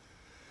friend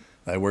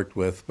I worked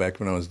with back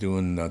when I was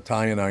doing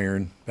tie and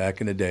iron back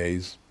in the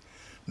days,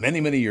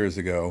 many, many years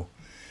ago.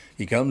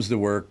 He comes to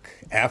work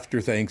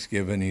after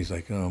Thanksgiving. He's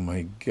like, oh,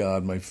 my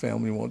God, my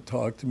family won't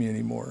talk to me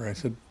anymore. I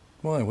said,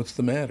 why? What's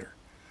the matter?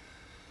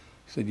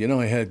 He said,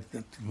 I had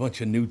a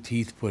bunch of new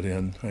teeth put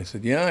in. I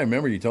said, yeah, I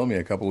remember you told me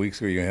a couple of weeks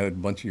ago you had a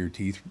bunch of your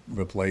teeth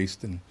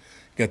replaced and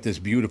got this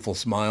beautiful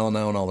smile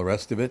now and all the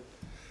rest of it.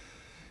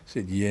 He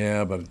said,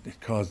 yeah, but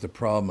it caused a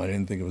problem. I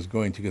didn't think it was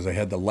going to because I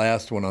had the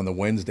last one on the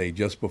Wednesday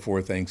just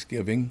before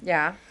Thanksgiving.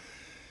 Yeah.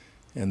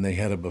 And they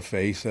had a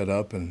buffet set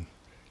up and,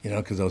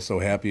 because I was so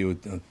happy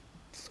with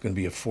it's going to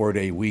be a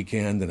 4-day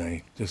weekend, and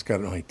I just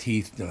got my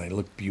teeth, and I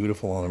looked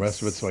beautiful on the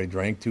rest of it, so I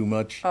drank too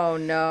much. Oh,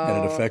 no.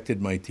 And it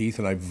affected my teeth,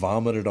 and I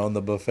vomited on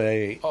the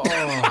buffet. Oh.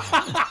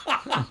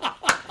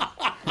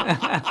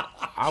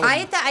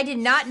 I did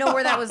not know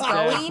where that was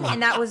going,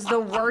 and that was the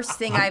worst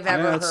thing I've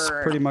ever heard. That's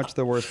pretty much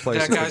the worst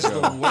place. That guy's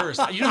the worst.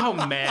 You know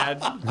how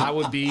mad I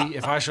would be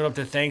if I showed up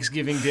to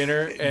Thanksgiving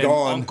dinner and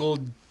Gone. Uncle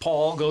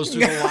Paul goes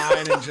through the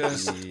line and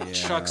just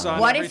chucks on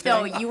What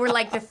everything. if, though, you were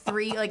like the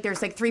 3, like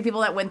there's like 3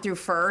 people that went through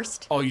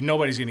first? Oh,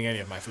 nobody's getting any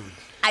of my food.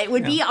 It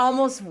would be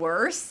almost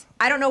worse.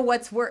 I don't know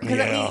what's worse.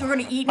 Because we're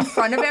going to eat in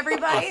front of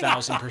everybody?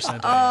 1,000%.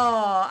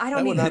 Oh, I don't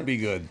That would even. not be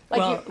good.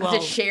 Like, does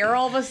it share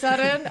all of a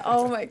sudden?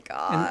 Oh, my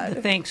God.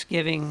 The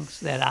Thanksgivings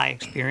that I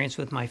experienced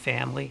with my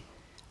family,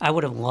 I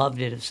would have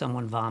loved it if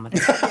someone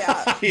vomited.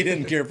 He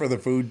didn't care for the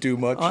food too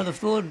much. Oh, the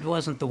food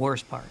wasn't the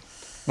worst part.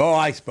 Oh,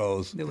 I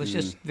suppose. It was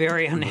just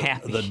very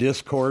unhappy. The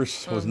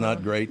discourse was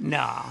not great.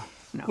 No.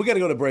 We got to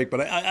go to break, but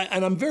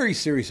and I'm very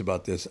serious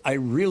about this. I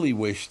really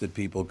wish that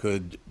people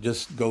could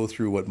just go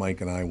through what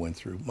Mike and I went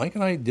through. Mike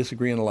and I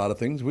disagree on a lot of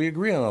things. We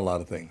agree on a lot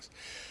of things.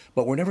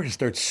 But we're never going to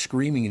start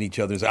screaming at each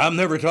other and say, I'm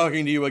never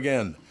talking to you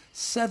again.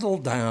 Settle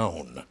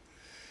down.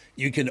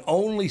 You can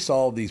only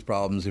solve these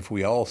problems if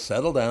we all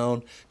settle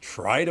down,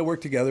 try to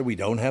work together. We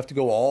don't have to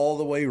go all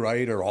the way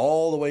right or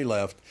all the way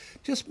left.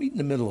 Just meet in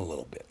the middle a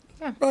little bit.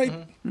 Yeah. Right?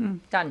 Mm-hmm.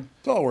 Done.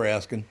 That's all we're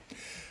asking.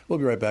 We'll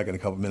be right back in a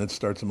couple minutes.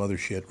 Start some other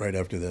shit right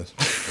after this.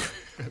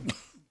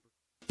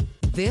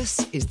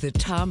 This is the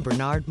Tom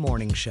Barnard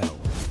Morning Show.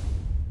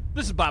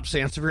 This is Bob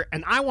Sansevier,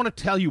 and I want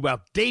to tell you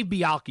about Dave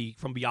Bialke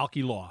from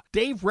Bialke Law.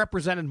 Dave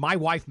represented my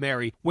wife,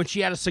 Mary, when she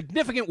had a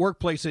significant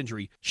workplace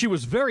injury. She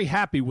was very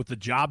happy with the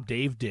job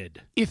Dave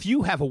did. If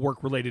you have a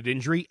work-related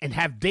injury and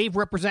have Dave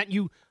represent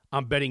you,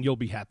 I'm betting you'll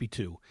be happy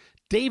too.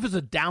 Dave is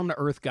a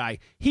down-to-earth guy.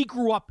 He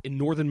grew up in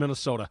northern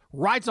Minnesota,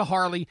 rides a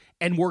Harley,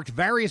 and worked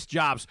various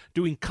jobs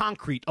doing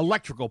concrete,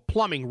 electrical,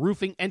 plumbing,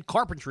 roofing, and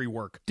carpentry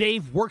work.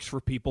 Dave works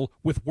for people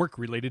with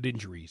work-related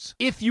injuries.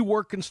 If you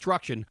work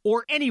construction,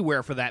 or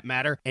anywhere for that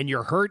matter, and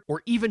you're hurt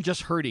or even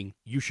just hurting,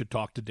 you should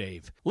talk to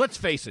Dave. Let's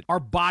face it, our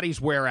bodies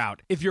wear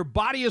out. If your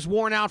body is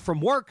worn out from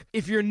work,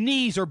 if your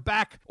knees or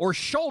back or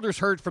shoulders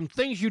hurt from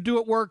things you do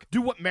at work,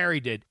 do what Mary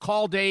did.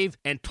 Call Dave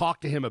and talk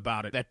to him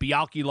about it at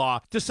Bialke Law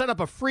to set up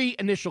a free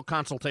initial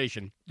consultation.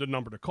 The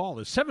number to call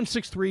is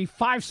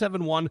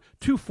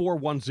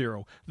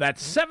 763-571-2410.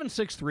 That's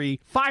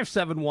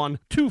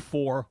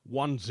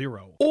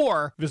 763-571-2410.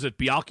 Or visit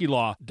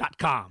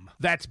bialkelaw.com.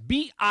 That's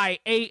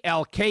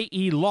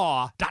BIALKE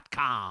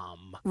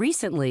law.com.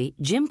 Recently,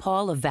 Jim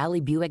Paul of Valley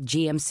Buick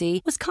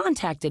GMC was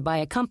contacted by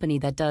a company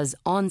that does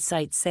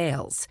on-site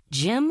sales.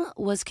 Jim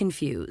was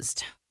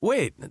confused.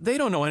 Wait, they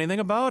don't know anything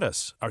about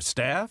us, our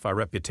staff, our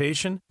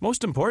reputation,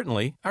 most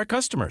importantly, our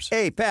customers.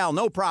 Hey, pal,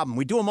 no problem.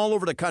 We do them all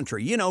over the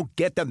country. You know,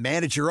 get the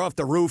manager off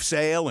the roof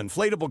sale,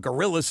 inflatable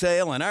gorilla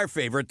sale, and our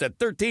favorite, the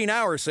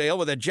 13-hour sale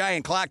with a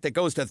giant clock that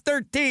goes to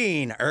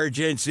 13.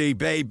 Urgency,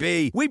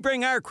 baby. We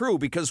bring our crew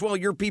because, well,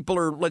 your people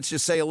are, let's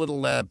just say, a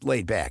little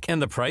laid back. And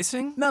the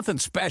pricing? Nothing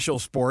special,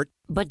 sport.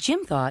 But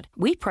Jim thought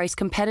we price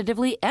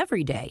competitively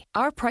every day.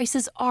 Our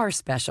prices are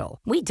special.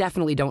 We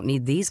definitely don't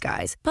need these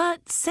guys.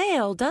 But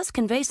sale does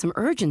convey some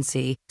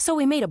urgency, so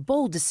we made a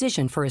bold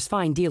decision for his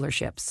fine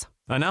dealerships.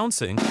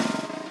 Announcing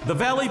the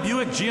Valley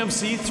Buick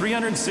GMC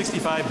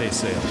 365-day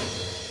sale.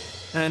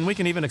 And we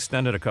can even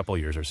extend it a couple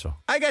years or so.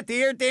 I got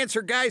the Air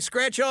Dancer guy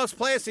scratch-offs,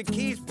 plastic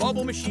keys,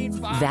 bubble machine,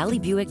 Valley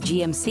Buick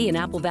GMC in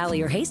Apple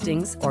Valley or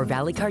Hastings or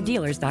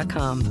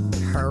valleycardealers.com.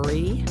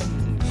 Hurry.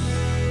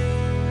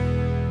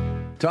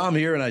 Tom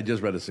here, and I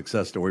just read a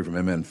success story from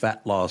MN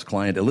Fat Loss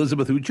client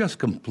Elizabeth, who just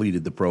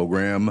completed the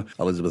program.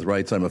 Elizabeth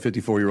writes, I'm a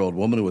 54-year-old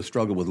woman who has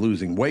struggled with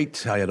losing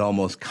weight. I had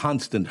almost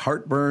constant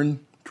heartburn,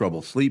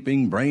 trouble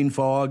sleeping, brain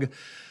fog.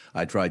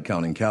 I tried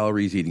counting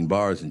calories, eating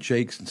bars and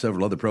shakes, and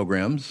several other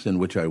programs in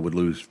which I would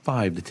lose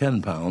 5 to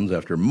 10 pounds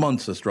after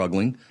months of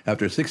struggling.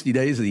 After 60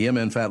 days of the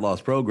MN Fat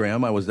Loss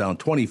program, I was down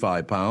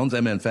 25 pounds.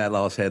 MN Fat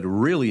Loss had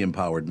really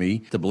empowered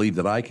me to believe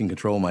that I can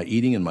control my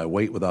eating and my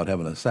weight without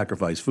having to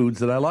sacrifice foods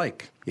that I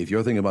like. If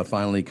you're thinking about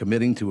finally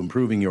committing to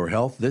improving your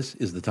health, this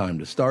is the time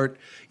to start.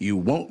 You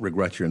won't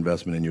regret your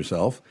investment in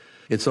yourself.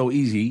 It's so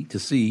easy to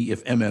see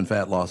if MN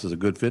Fat Loss is a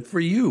good fit for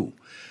you.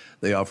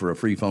 They offer a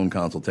free phone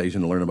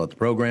consultation to learn about the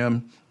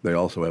program. They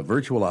also have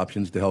virtual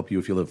options to help you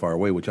if you live far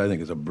away, which I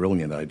think is a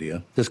brilliant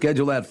idea. To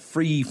schedule that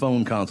free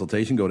phone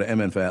consultation, go to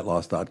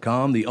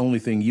mnfatloss.com. The only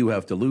thing you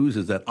have to lose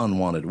is that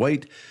unwanted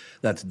weight.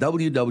 That's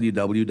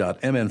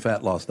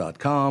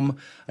www.mnfatloss.com.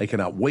 I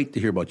cannot wait to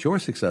hear about your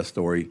success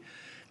story,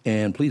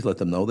 and please let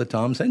them know that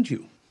Tom sent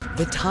you.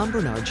 The Tom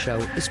Barnard Show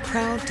is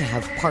proud to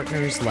have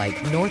partners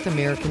like North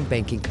American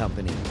Banking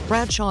Company,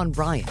 Bradshaw &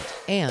 Bryant,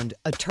 and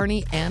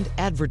attorney and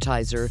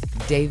advertiser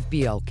Dave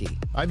Bielke.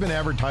 I've been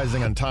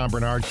advertising on Tom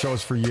Barnard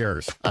shows for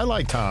years. I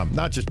like Tom,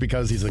 not just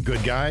because he's a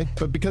good guy,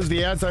 but because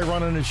the ads I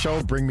run on his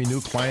show bring me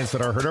new clients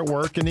that are hurt at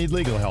work and need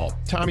legal help.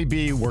 Tommy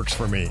B works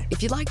for me.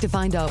 If you'd like to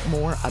find out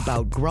more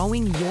about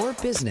growing your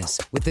business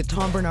with the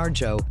Tom Barnard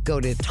Show,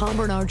 go to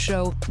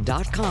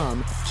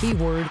tombarnardshow.com,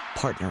 keyword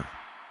partner.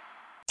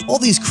 All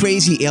these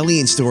crazy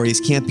alien stories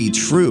can't be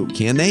true,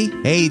 can they?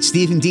 Hey, it's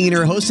Stephen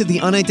Diener, host of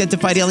the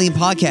Unidentified Alien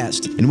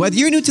Podcast. And whether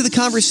you're new to the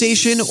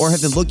conversation or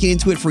have been looking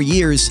into it for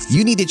years,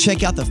 you need to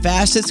check out the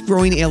fastest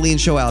growing alien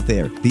show out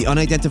there, the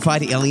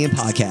Unidentified Alien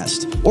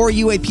Podcast, or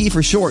UAP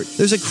for short.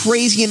 There's a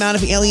crazy amount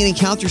of alien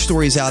encounter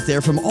stories out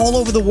there from all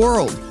over the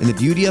world. And the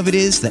beauty of it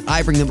is that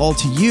I bring them all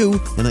to you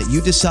and let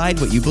you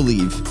decide what you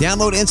believe.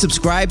 Download and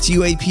subscribe to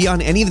UAP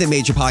on any of the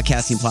major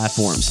podcasting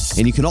platforms.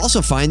 And you can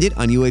also find it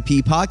on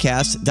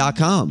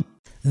UAPpodcast.com.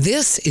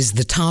 This is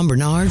the Tom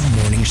Barnard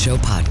Morning Show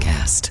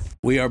podcast.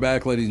 We are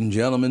back, ladies and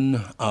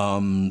gentlemen.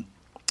 I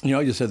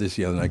just said this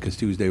the other night because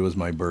Tuesday was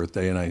my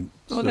birthday, and I.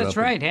 Oh, that's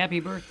right. Happy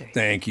birthday.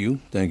 Thank you,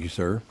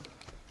 sir.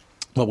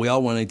 Well, we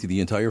all went out. The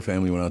entire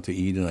family went out to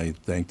eat, and I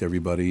thanked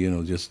everybody.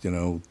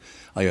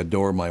 I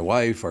adore my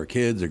wife, our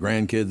kids, our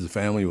grandkids. The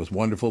family was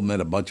wonderful.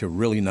 Met a bunch of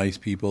really nice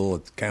people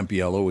at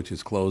Campiello, which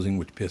is closing,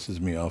 which pisses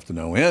me off to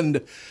no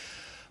end.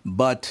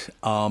 But.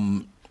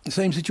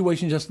 Same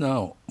situation just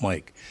now,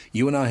 Mike.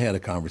 You and I had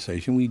a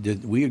conversation.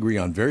 We agree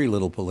on very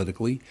little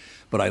politically,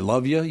 but I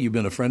love you. You've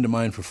been a friend of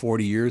mine for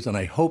 40 years, and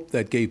I hope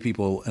that gave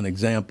people an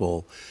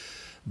example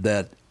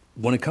that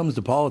when it comes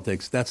to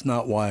politics, that's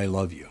not why I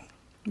love you.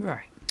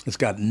 Right. It's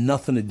got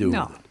nothing to do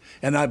with it.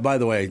 And by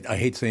the way, I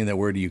hate saying that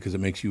word to you because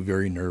it makes you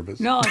very nervous.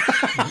 No,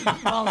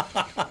 well,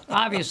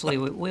 obviously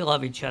we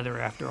love each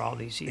other after all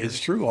these years. It's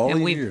true, all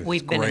these years.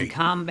 We've been in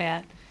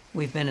combat.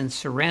 We've been in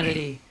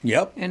Serenity.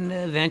 Yep. And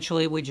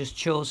eventually we just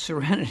chose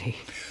Serenity.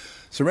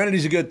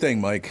 Serenity's a good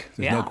thing, Mike.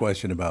 There's no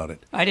question about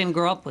it. I didn't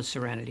grow up with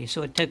Serenity,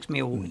 so it takes me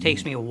a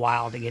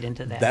while to get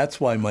into that.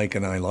 That's why Mike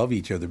and I love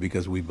each other,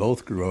 because we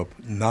both grew up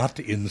not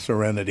in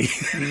Serenity.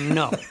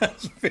 No.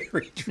 That's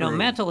very true. No,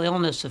 mental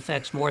illness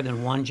affects more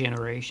than one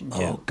generation,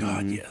 too. Oh,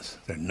 God, yes.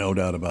 There's no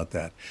doubt about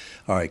that.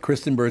 All right,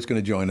 Kristen Burt's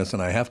going to join us,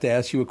 and I have to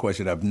ask you a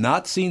question. I've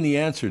not seen the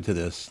answer to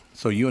this,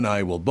 so you and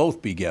I will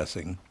both be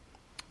guessing.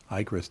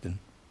 Hi, Kristen.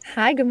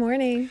 Hi, good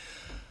morning.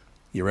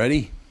 You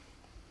ready?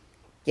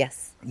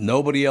 Yes.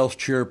 Nobody else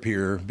chirp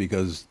here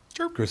because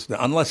Kristen,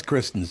 unless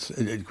Kristen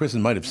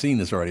might have seen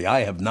this already. I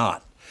have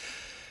not.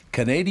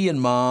 Canadian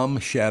mom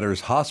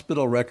shatters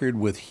hospital record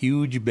with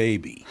huge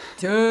baby.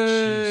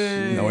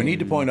 Dang. Now, I need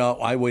to point out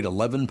I weighed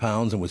 11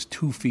 pounds and was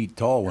 2 feet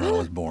tall when I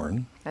was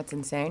born. That's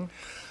insane.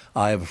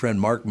 I have a friend,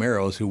 Mark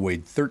Marrows, who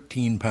weighed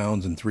 13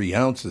 pounds and 3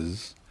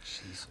 ounces.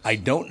 Jesus. I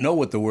don't know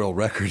what the world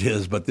record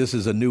is, but this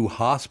is a new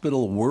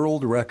hospital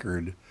world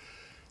record.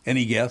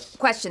 Any guess?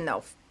 Question,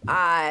 though.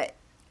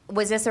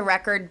 Was this a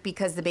record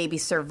because the baby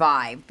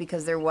survived?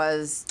 Because there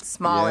was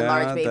small and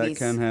large babies?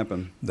 That can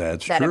happen.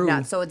 That's that true. Have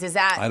not. So does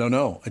that... I don't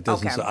know. It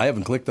doesn't. Okay. I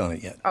haven't clicked on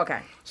it yet. Okay.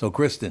 So,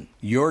 Kristen,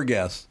 your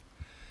guess.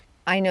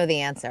 I know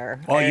the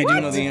answer. Oh, you do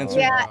know the answer?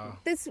 Yeah,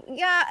 this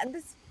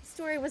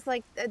story was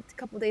like a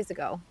couple days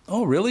ago.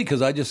 Oh, really?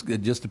 Because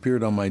it just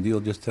appeared on my deal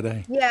just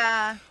today.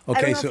 Yeah. Okay,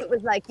 I don't know if it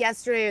was like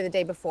yesterday or the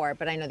day before,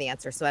 but I know the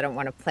answer, so I don't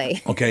want to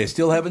play. Okay, I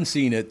still haven't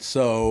seen it,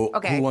 so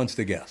Okay. Who wants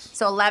to guess?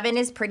 So 11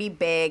 is pretty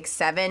big.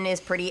 7 is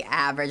pretty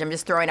average. I'm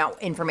just throwing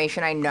out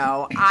information I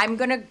know. I'm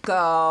going to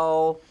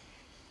go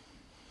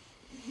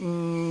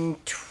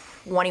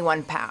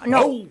 21 pounds.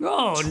 No.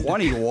 Oh,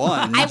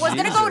 21. I was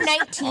going to go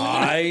 19.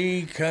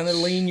 I kind of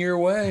lean your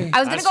way. I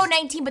was going to go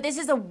 19, but this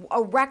is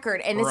a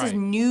record, and this is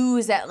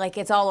news that, like,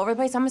 it's all over the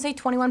place. I'm going to say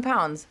 21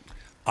 pounds.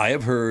 I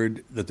have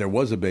heard that there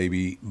was a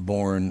baby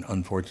born,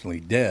 unfortunately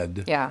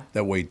dead,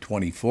 that weighed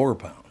 24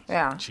 pounds.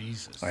 Yeah.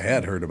 Jesus. I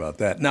had heard about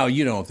that. Now,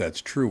 you know if that's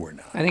true or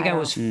not. I think I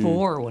was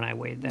 4 when I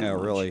weighed that. Yeah,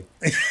 much. really.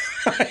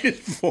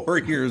 4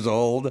 years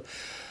old.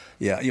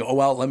 Yeah.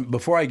 Well,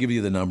 before I give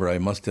you the number, I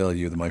must tell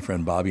you that my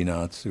friend Bobby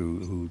Knotts,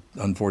 who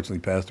unfortunately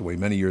passed away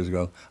many years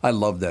ago, I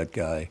love that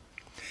guy.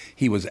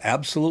 He was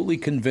absolutely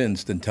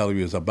convinced until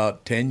he was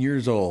about 10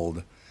 years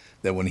old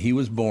that when he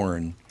was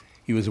born,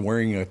 he was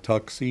wearing a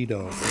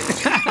tuxedo.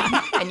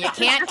 And you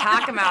can't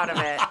talk him out of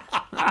it.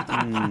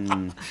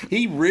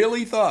 He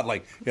really thought,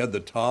 like, he had the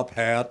top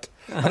hat.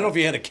 I don't know if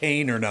he had a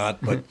cane or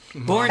not, but...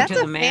 Born That's to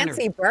the a manor.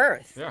 fancy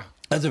birth. Yeah.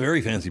 That's a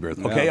very fancy birth.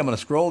 Yeah. Okay, I'm going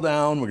to scroll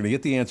down. We're going to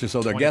get the answer.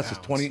 So their 20 guess is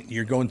pounds. 20.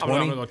 You're going I'm 20?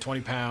 going to go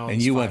 20 pounds.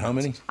 And you 5 went how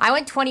many? ounces. I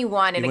went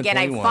 21, and You went again,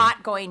 21. I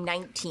fought going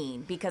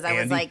 19 because I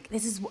was Andy? like,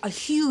 this is a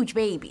huge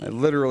baby. I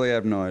literally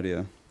have no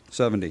idea.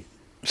 70.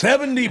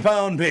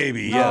 70-pound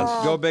baby, yes.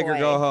 Go big or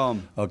go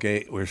home.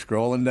 Okay, we're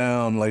scrolling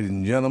down, ladies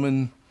and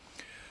gentlemen.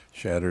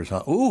 Shatters.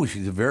 Ooh,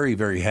 she's a very,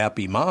 very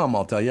happy mom,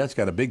 I'll tell you. She's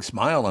got a big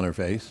smile on her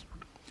face.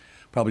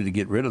 Probably to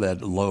get rid of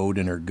that load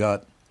in her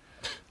gut.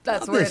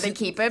 That's where they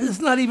keep him. It's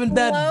not even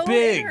that Low in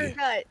big. her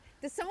gut.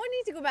 Does someone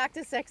need to go back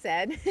to sex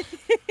ed? Why, That's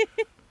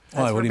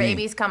what where do you mean?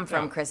 babies come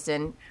from,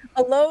 Kristen.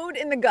 A load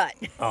in the gut.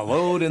 A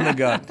load in the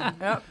gut.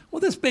 Yep. Well,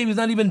 this baby's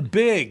not even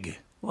big.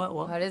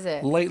 What is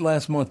it? Late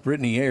last month,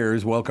 Brittany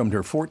Ayers welcomed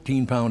her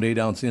 14-pound,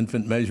 8-ounce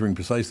infant measuring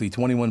precisely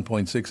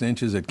 21.6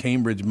 inches at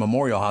Cambridge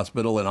Memorial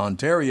Hospital in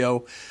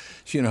Ontario.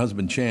 She and her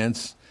husband,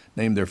 Chance,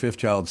 named their fifth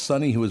child,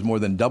 Sonny, who is more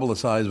than double the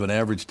size of an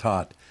average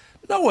tot.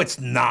 No, it's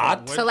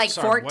not. So like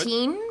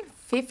 14,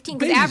 15?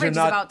 Because average is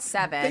about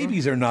 7.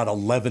 Babies are not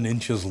 11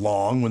 inches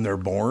long when they're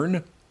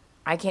born.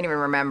 I can't even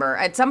remember.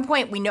 At some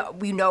point, we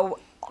know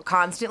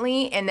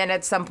constantly, and then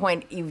at some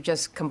point, you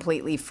just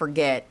completely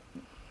forget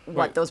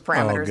what those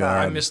parameters are.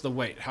 I missed the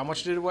weight. How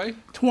much did it weigh?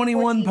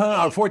 21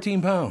 pounds,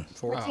 14 pounds.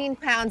 14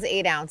 pounds,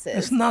 8 ounces.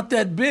 It's not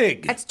that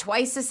big. That's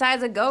twice the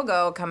size of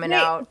Go-Go coming Wait,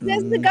 out.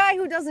 says the guy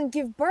who doesn't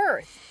give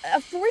birth. A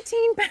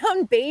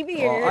 14-pound baby.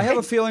 Well, I have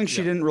a feeling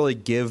she didn't really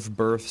give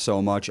birth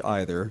so much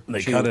either.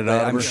 They cut it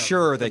out of I'm her?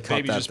 sure they cut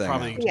baby that just thing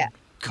probably out. Yeah.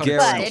 cut it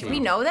Guaranteed. out. Did we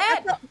know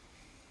that?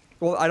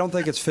 Well, I don't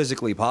think it's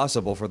physically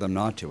possible for them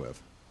not to have.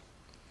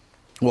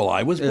 Well,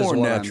 I was Is born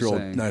what I'm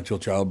saying. natural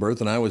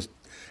childbirth, and I was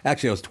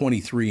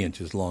 23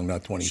 inches long,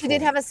 not 24. She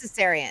did have a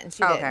cesarean.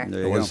 She Okay. did.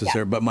 There It you was go.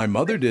 cesarean, but my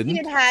mother She didn't.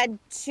 had had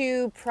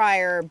 2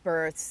 prior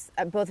births.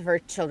 Both of her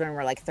children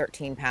were like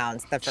 13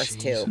 pounds, the first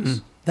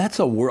 2. That's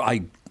a world.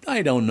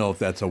 I don't know if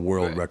that's a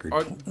world record.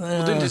 Or,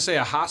 well, didn't it say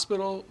a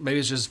hospital? Maybe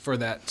it's just for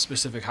that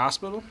specific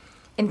hospital?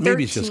 In 13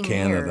 Maybe it's just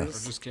Canada. Or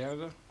years. just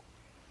Canada?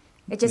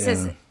 It just Yeah.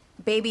 says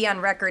baby on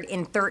record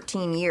in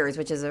 13 years,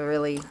 which is a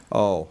really...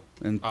 Oh,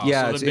 and Oh,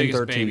 yeah, so the it's in biggest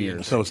 13 baby in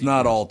years. So it's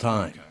not all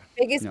time.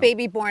 Biggest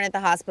baby born at the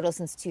hospital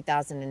since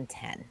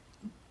 2010.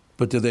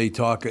 But do they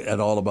talk at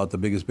all about the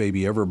biggest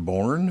baby ever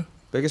born?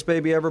 Biggest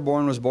baby ever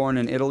born was born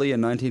in Italy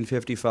in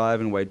 1955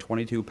 and weighed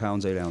 22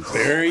 pounds, 8 ounces.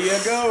 There you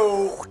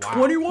go.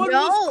 21.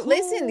 No,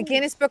 listen, the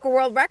Guinness Book of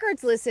World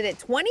Records listed at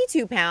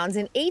 22 pounds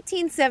in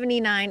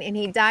 1879, and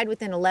he died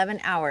within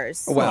 11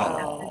 hours.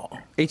 Well,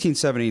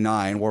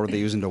 1879, what were they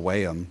using to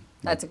weigh him?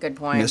 That's a good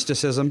point.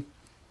 Mysticism?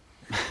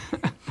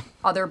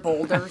 Other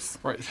boulders.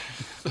 Right.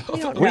 We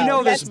don't We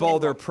know this That's-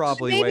 boulder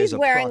probably Baby's weighs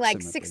wearing like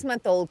approximately.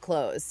 6-month-old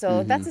clothes,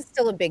 so that's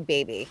still a big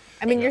baby.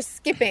 I mean, you're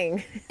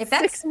skipping If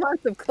that's- 6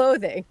 months of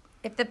clothing.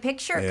 If the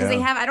picture, because they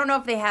Yeah. have, I don't know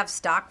if they have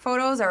stock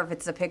photos or if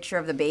it's a picture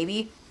of the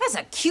baby. That's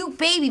a cute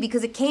baby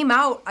because it came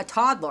out a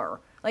toddler.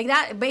 Like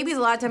that, babies a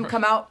lot of times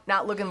come out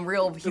not looking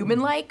real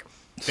human-like.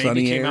 Baby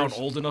Sonny came Ayers. out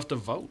old enough to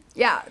vote.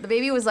 Yeah, the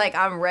baby was like,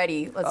 I'm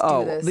ready. Let's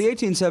Oh, do this. the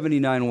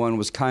 1879 one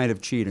was kind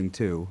of cheating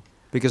too,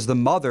 because the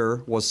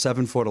mother was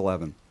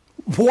 7'11".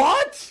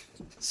 What?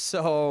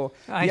 So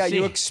I yeah, see.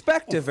 you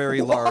expect a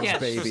very large Yes.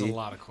 There's baby a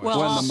lot of questions. Well,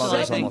 when the also,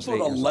 mother's I think almost 8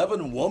 years old.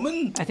 11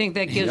 woman? I think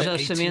that gives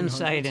us some 1800s.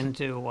 insight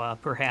into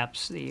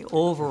perhaps the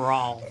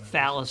overall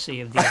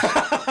fallacy of these.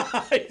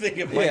 I think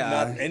it might Yeah.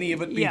 not any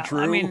of it be Yeah,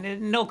 true. I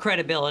mean, no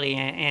credibility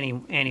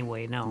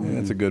anyway, no.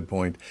 That's a good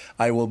point.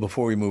 I will,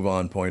 before we move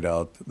on, point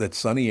out that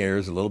Sonny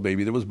Ayers, a little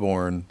baby that was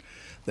born,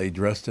 they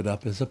dressed it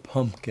up as a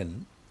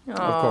pumpkin. Of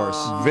course.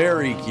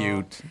 Very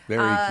cute.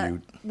 Very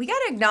cute. We got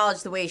to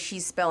acknowledge the way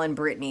she's spelling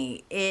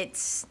Brittany.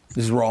 It's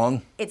This is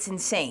wrong.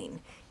 insane.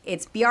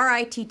 It's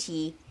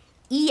Britteney.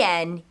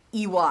 Brittany.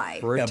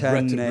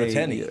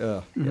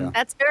 Yeah.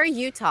 That's very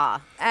Utah.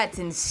 That's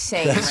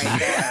insane right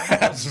there.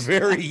 That's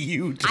very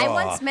Utah. I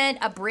once met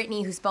a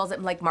Brittany who spells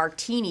it like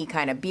martini,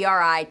 kind of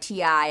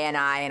Britini, and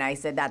I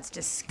said that's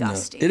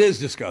disgusting. It is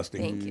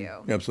disgusting. Thank you.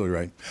 You're absolutely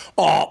right.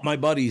 Oh, my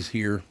buddy's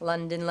here.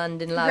 London,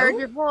 I heard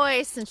your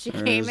voice and she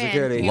came the in.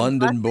 kitty. Came London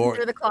busting born-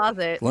 through the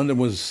closet. London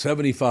was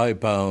 75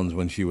 pounds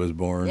when she was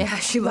born. Yeah,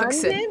 she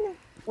looks it. London?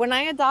 When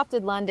I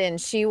adopted London,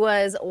 she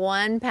was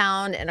 1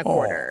 pound and a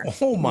quarter.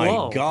 Oh my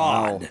Whoa.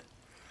 God.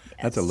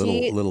 That's a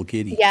little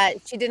kitty. Yeah,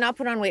 she did not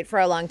put on weight for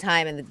a long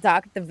time, and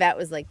the vet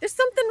was like, "There's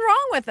something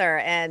wrong with her,"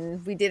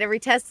 and we did every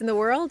test in the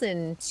world,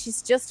 and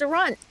she's just a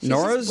runt. She's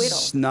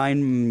Nora's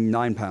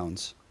 9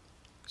 pounds.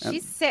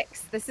 She's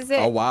 6. This is it.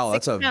 Oh wow,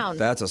 6 pounds.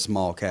 that's a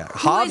small cat.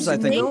 Hobbs, I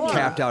think, Nora?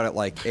 capped out at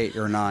like 8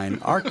 or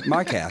 9.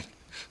 My cat.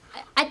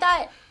 I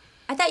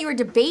thought you were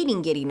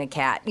debating getting a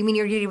cat. You mean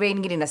you're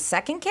debating getting a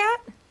second cat?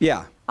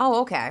 Yeah.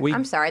 Oh, okay.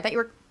 I'm sorry. I thought you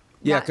were.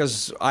 Yeah,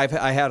 because I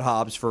had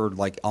Hobbs for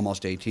like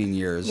almost 18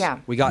 years. Yeah.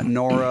 We got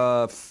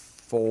Nora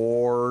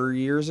 4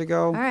 years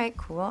ago. All right,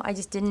 cool. I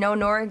just didn't know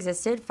Nora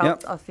existed.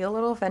 I feel a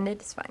little offended.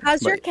 It's fine.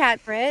 How's your cat,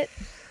 Britt?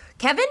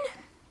 Kevin?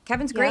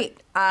 Kevin's great.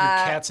 Your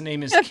cat's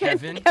name is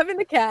Kevin? Kevin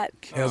the cat.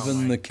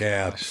 Kevin the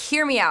cat.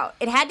 Hear me out.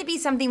 It had to be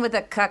something with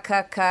a k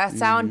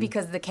sound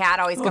because the cat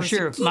always comes.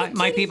 Sure.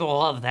 My people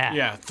love that.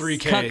 Yeah, 3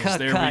 Ks. There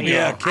we go.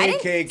 Yeah, I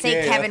didn't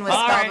say Kevin was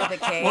spelled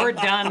with a K. We're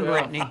done,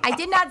 Brittany. I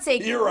did not say.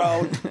 You're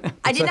out.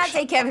 I did not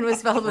say Kevin was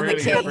spelled with a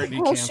K.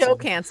 Whole show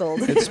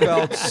canceled. It's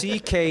spelled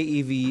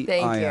Ckevi.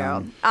 Thank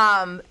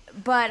you.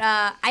 But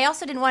I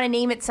also didn't want to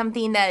name it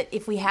something that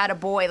if we had a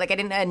boy, like I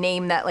didn't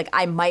name that like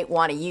I might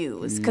want to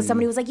use because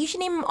somebody was like, you should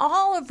name him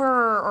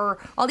Oliver or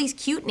all these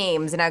cute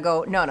names, and I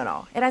go, no.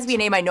 It has to be a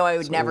name I know I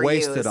would never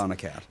use. Wasted on a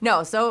cat.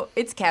 No, so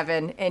it's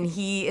Kevin, and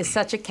he is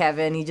such a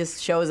Kevin. He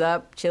just shows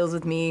up, chills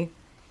with me.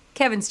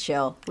 Kevin's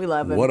chill. We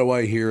love him. What do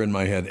I hear in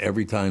my head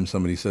every time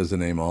somebody says the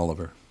name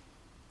Oliver?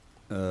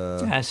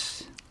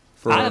 Yes.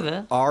 For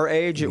Oliver. our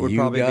age, it would You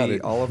probably got be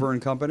it. Oliver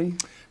and Company.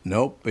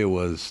 Nope, it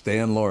was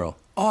Stan Laurel.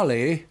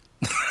 Ollie.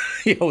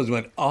 He always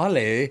went,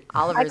 Ollie.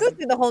 I go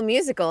through the whole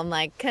musical. I'm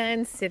like,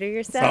 consider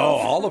yourself.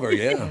 Oh, Oliver,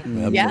 yeah.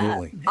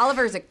 Absolutely.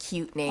 Oliver's a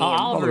cute name.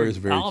 Oliver is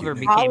very Oliver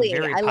cute. became Ollie.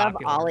 very I love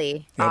popular.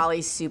 Ollie. Yep.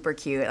 Ollie's super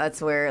cute.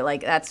 That's where,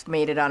 that's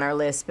made it on our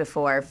list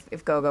before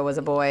if Gogo was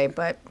a boy,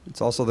 but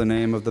It's also the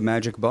name of the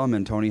magic bum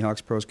in Tony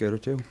Hawk's Pro Skater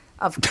 2.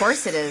 of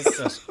course it is.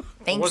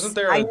 Thanks. Wasn't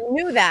there I a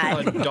knew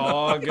that.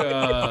 dog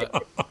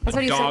That's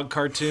what he dog said.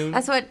 cartoon?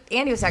 That's what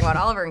Andy was talking about,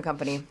 Oliver and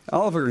Company.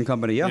 Oliver and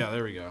Company, yeah. Yeah,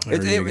 there we go.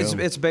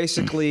 It's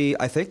basically,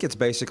 I think it's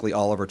basically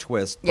Oliver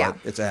Twist, but Yeah.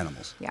 it's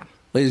animals. Yeah.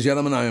 Ladies and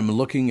gentlemen, I am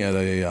looking at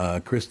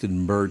a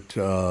Kristen Burt.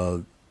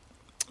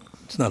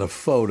 It's not a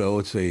photo;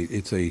 it's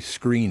a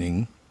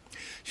screening.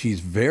 She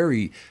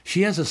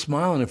has a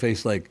smile on her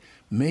face, like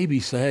maybe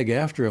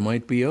SAG-AFTRA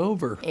might be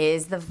over.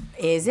 Is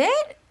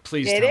it?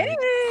 Please It tell is.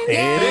 me.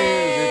 It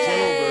is. It's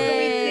over.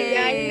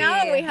 I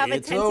know. We have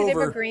It's a tentative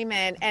over.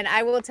 agreement. And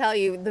I will tell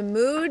you, the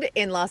mood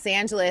in Los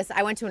Angeles,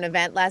 I went to an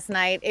event last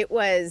night. It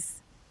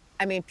was,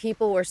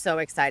 people were so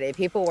excited.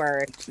 People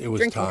were It was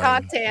drinking time.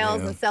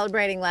 cocktails Yeah. and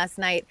celebrating last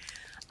night.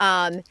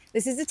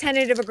 This is a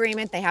tentative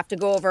agreement. They have to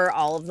go over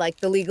all of the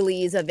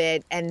legalese of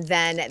it, and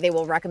then they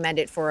will recommend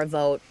it for a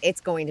vote.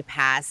 It's going to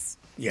pass.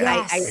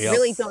 Yes. I Yep.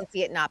 really don't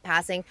see it not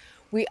passing.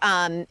 We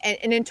and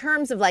in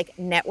terms of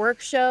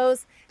network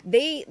shows,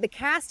 the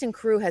cast and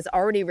crew has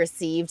already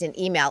received an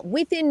email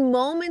within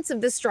moments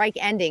of the strike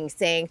ending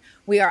saying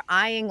we are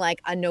eyeing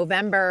a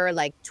November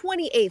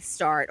 28th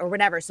start or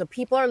whatever. So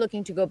people are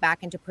looking to go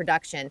back into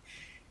production.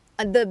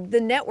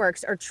 The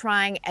networks are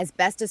trying as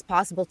best as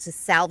possible to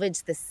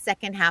salvage the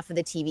second half of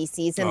the TV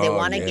season. They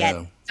want to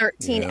get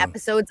 13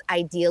 episodes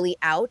ideally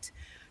out.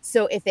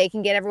 So if they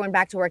can get everyone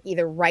back to work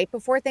either right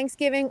before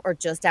Thanksgiving or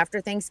just after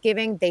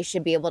Thanksgiving, they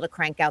should be able to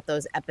crank out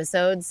those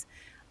episodes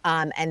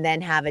and then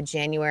have a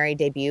January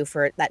debut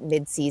for that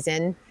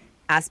mid-season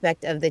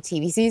aspect of the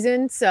TV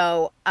season.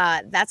 So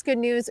that's good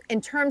news.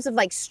 In terms of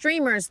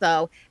streamers,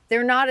 though,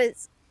 they're not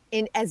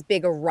as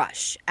big a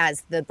rush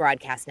as the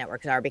broadcast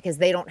networks are because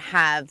they don't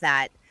have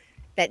that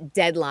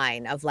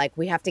deadline of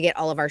we have to get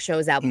all of our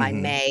shows out by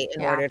May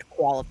in order to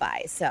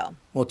qualify. So,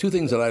 Well, two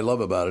things that I love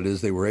about it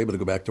is they were able to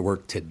go back to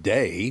work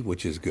today,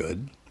 which is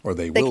good, or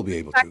they will be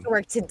able back to. to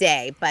work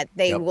today, but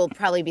they Yep. will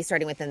probably be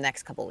starting within the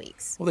next couple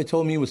weeks. Well, they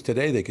told me it was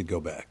today they could go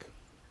back.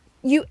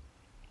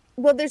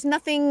 Well, there's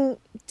nothing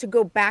to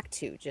go back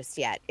to just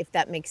yet, if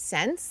that makes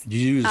sense. Did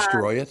you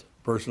destroy it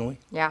personally?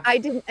 Yeah. I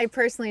didn't. I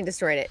personally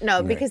destroyed it.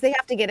 No, because they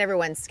have to get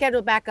everyone's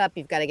schedule back up.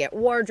 You've got to get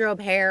wardrobe,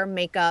 hair,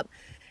 makeup.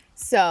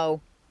 So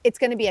it's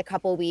going to be a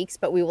couple weeks,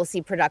 but we will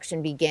see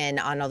production begin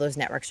on all those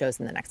network shows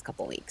in the next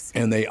couple weeks.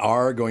 And they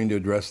are going to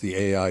address the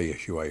AI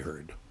issue, I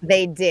heard.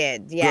 They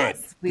did,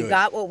 yes. We good.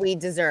 got what we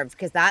deserved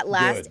because that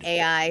last Good.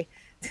 AI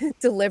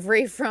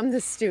delivery from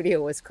the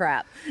studio was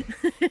crap.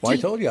 Well, I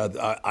told you,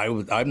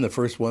 I'm the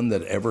first one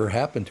that ever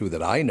happened to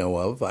that I know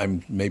of.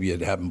 Maybe it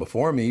happened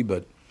before me,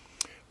 but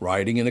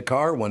riding in a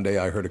car one day,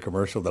 I heard a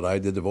commercial that I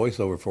did the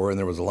voiceover for, and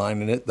there was a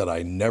line in it that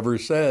I never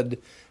said,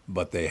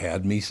 but they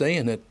had me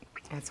saying it.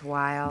 That's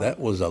wild. That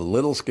was a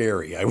little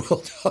scary, I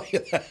will tell you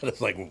that. It's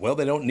like, well,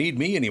 they don't need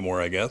me anymore,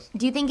 I guess.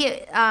 Do you think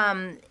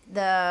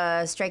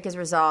the strike is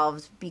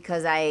resolved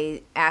because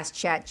I asked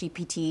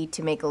ChatGPT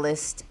to make a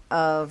list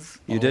of.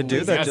 You did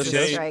do that just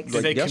yesterday,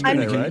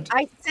 right?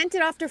 I sent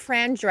it off to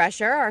Fran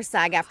Drescher, our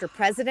SAG-AFTRA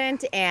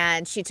president,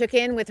 and she took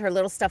in with her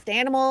little stuffed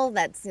animal.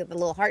 That's the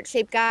little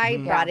heart-shaped guy.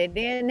 Brought it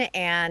in,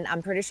 and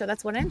I'm pretty sure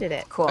that's what ended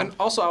it. Cool. And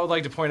also, I would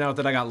like to point out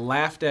that I got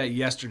laughed at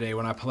yesterday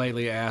when I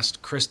politely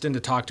asked Kristen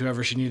to talk to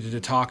whoever she needed to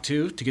talk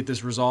to get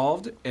this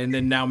resolved, and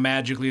then now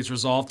magically it's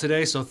resolved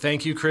today. So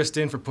thank you,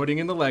 Kristen, for putting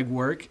in the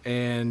legwork,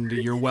 and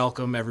you're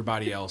welcome,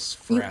 everybody else,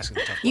 for asking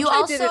the tough questions. You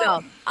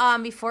also,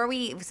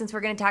 since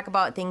we're going to talk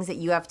about things that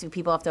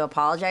people have to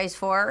apologize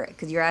for,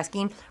 because you're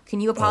asking, can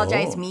you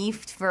apologize me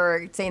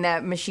for saying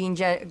that Machine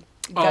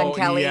Gun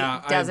Kelly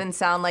doesn't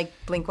sound like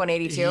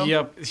Blink-182?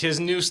 Yep, his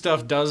new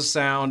stuff does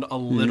sound a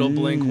little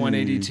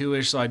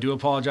Blink-182-ish, so I do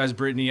apologize,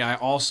 Brittany. I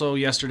also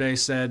yesterday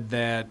said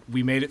that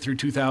we made it through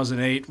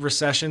 2008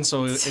 recession,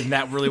 and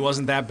that really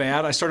wasn't that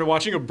bad. I started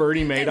watching a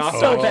Bernie Madoff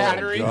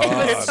documentary.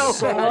 It's so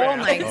bad. Oh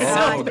my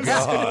God. Oh,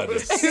 God.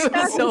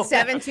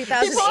 2007,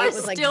 2008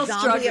 was like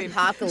zombie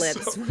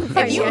apocalypse.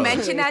 If you would have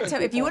mentioned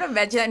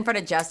that in front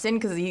of Justin,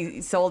 because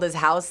he sold his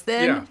house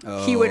then,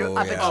 he would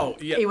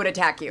he would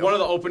attack you. One of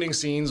the opening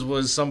scenes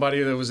was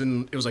somebody that was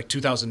it was like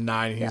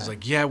 2009, and he's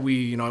like, it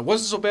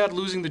wasn't so bad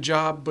losing the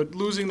job, but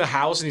losing the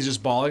house, and he's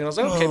just bawling. And I was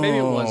like, okay, maybe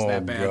it was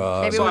that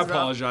bad. So I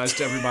apologize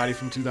to everybody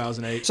from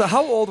 2008. So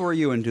how old were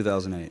you in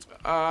 2008?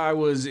 I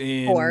was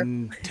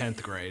in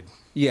 10th grade.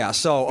 Yeah,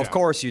 so of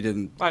course you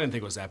didn't. I didn't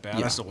think it was that bad.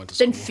 I still went to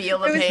school. Didn't feel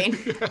the pain.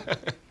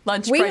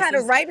 Lunch we prices. had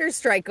a writer's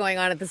strike going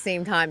on at the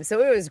same time,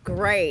 so it was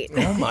great.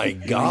 Oh my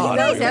God.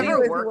 Are you guys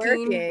ever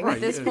working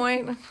at this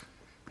point?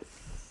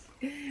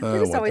 We're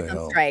just always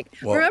on strike.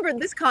 Well, remember,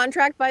 this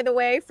contract, by the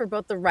way, for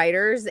both the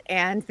writers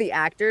and the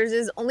actors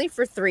is only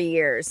for 3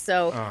 years.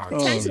 So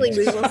potentially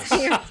we will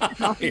see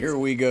ourselves here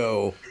we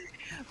go.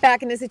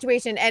 back in the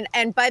situation.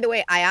 And by the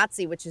way,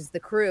 IATSE, which is the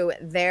crew,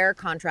 their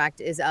contract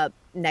is up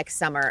next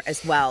summer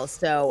as well.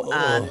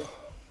 So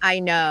I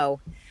know.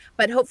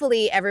 But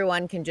hopefully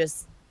everyone can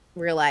just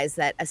realize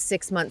that a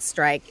 6-month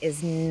strike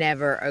is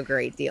never a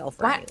great deal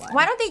for anyone.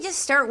 Why don't they just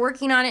start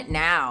working on it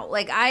now?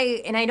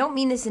 I don't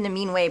mean this in a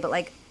mean way, but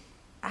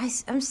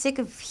I'm sick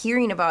of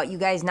hearing about you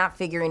guys not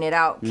figuring it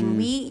out. Can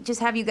we just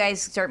have you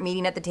guys start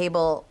meeting at the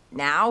table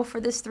now for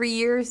this 3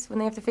 years when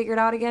they have to figure it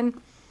out again?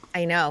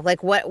 I know.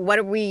 What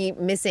are we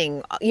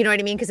missing? You know what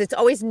I mean? Because it's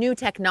always new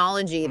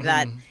technology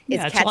that is catching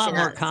us. It's a lot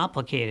more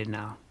complicated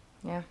now.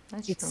 Yeah,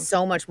 that's true. It's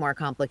so much more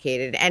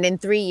complicated. And in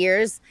 3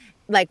 years,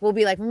 we'll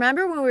be like,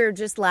 remember when we were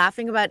just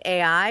laughing about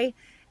AI?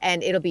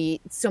 And it'll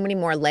be so many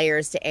more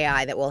layers to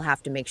AI that we'll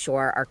have to make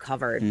sure are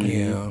covered.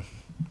 Yeah.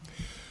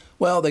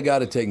 Well, they got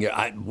to take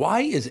care.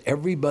 Why is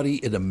everybody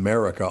in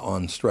America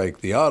on strike?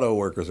 The auto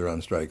workers are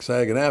on strike.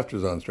 SAG and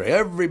AFTRA's on strike.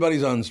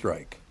 Everybody's on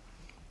strike.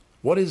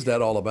 What is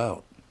that all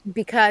about?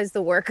 Because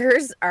the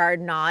workers are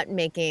not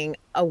making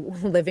a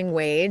living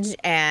wage,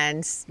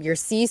 and your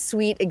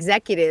C-suite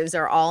executives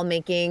are all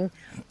making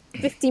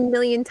 50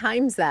 million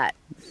times that.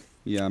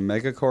 Yeah,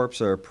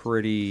 megacorps are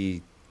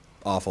pretty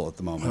awful at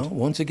the moment. Well,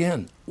 once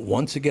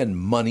again,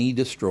 money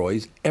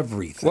destroys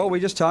everything. Well, we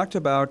just talked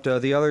about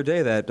the other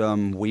day that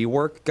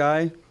WeWork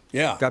guy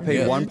got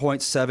paid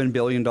 $1.7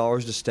 billion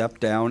to step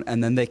down,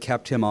 and then they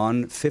kept him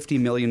on $50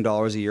 million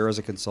a year as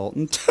a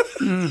consultant.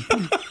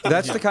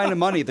 That's the kind of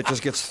money that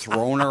just gets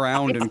thrown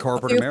around in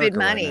corporate America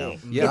money. right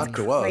now.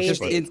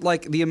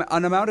 Yeah,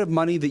 an amount of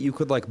money that you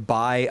could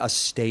buy a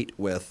state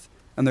with,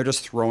 and they're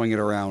just throwing it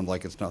around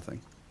like it's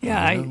nothing.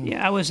 Yeah,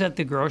 I was at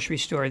the grocery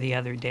store the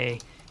other day,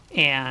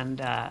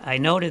 and I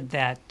noted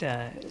that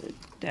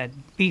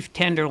beef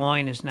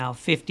tenderloin is now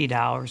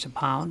 $50 a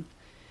pound.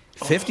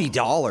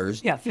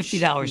 $50? Yeah,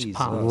 $50 a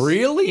pound.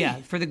 Really? Yeah,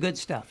 for the good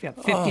stuff. Yeah,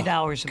 $50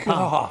 a pound.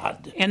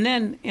 God. And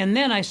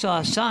then I saw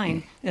a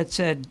sign that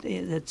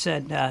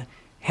said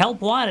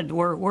help wanted.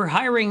 We're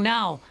hiring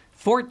now.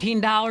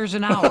 $14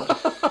 an hour.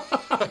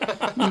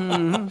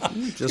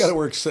 Just got to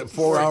work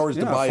 4 hours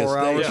to buy a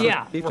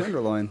steak. Beef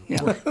tenderloin.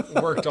 Yeah.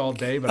 Worked all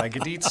day, but I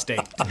get to eat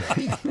steak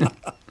today.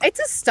 It's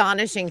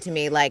astonishing to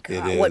me,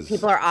 what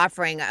people are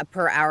offering a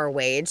per hour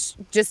wage,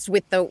 just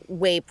with the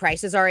way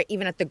prices are,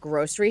 even at the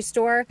grocery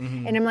store.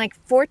 Mm-hmm. And I'm like,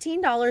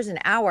 $14 an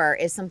hour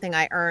is something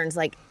I earned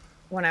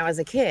when I was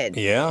a kid.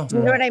 Yeah. Do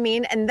you know what I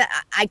mean? And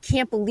I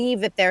can't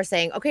believe that they're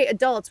saying, okay,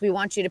 adults, we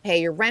want you to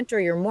pay your rent or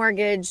your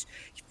mortgage,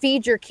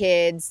 feed your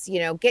kids,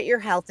 get your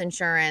health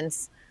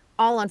insurance,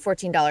 all on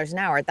 $14 an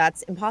hour.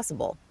 That's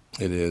impossible.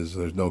 It is.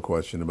 There's no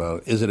question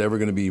about it. Is it ever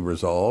going to be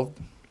resolved?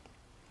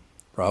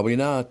 Probably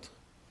not.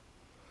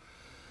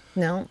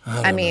 No.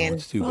 I mean,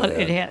 it's too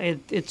bad.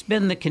 It's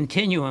been the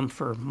continuum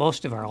for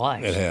most of our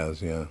lives. It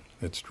has, yeah.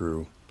 It's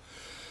true.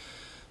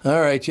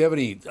 All right. You have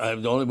any?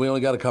 We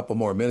only got a couple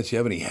more minutes. You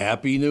have any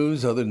happy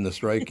news other than the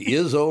strike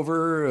is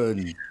over?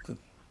 I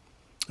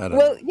don't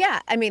know.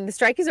 Yeah. I mean, the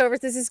strike is over.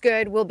 This is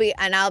good.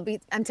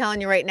 I'm telling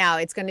you right now,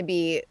 it's going to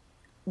be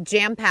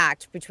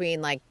jam-packed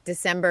between like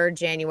December,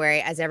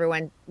 January, as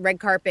red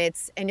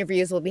carpets,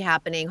 interviews will be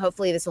happening.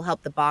 Hopefully this will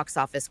help the box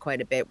office quite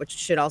a bit, which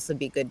should also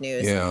be good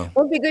news. Yeah.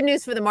 Won't be good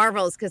news for the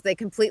Marvels because they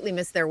completely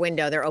missed their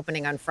window. They're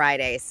opening on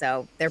Friday,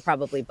 so they're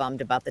probably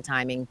bummed about the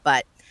timing.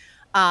 But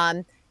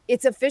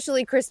it's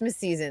officially Christmas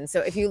season. So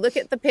if you look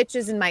at the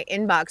pitches in my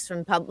inbox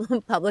from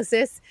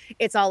publicists,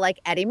 it's all like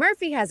Eddie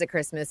Murphy has a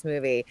Christmas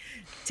movie.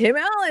 Tim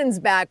Allen's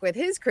back with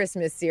his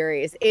Christmas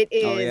series. It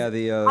is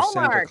the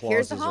Hallmark. Santa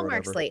Here's the Clauses or Hallmark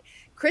whatever. slate.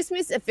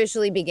 Christmas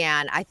officially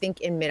began, I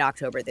think, in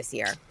mid-October this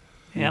year.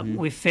 Yep,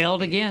 we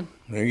failed again.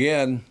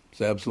 Again,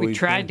 it's absolutely We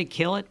tried true. to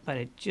kill it,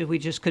 but we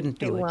just couldn't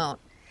do it. Won't.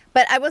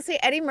 But I will say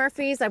Eddie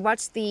Murphy's, I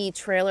watched the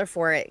trailer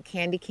for it,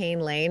 Candy Cane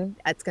Lane.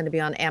 It's going to be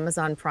on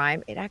Amazon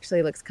Prime. It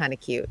actually looks kind of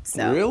cute.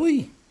 So.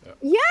 Really?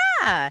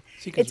 Yeah.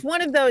 It's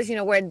one of those,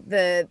 where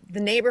the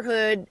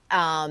neighborhood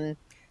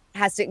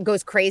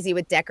goes crazy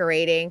with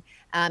decorating.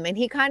 And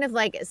he kind of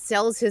like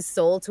sells his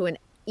soul to an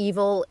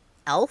evil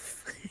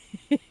elf.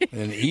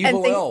 An evil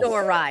and things elf. go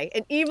awry.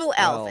 An evil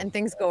elf, and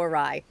things go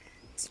awry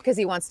because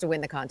he wants to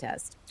win the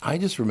contest. I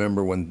just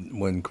remember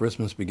when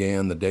Christmas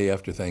began the day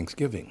after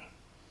Thanksgiving.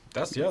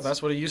 That's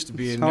what it used to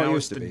be, and how it now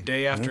used it's to the be.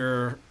 day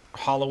after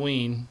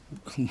Halloween.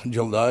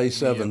 July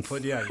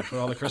 7th. You put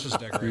all the Christmas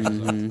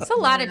decorations up. It's a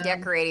lot of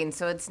decorating,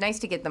 so it's nice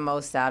to get the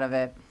most out of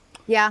it.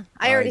 Yeah,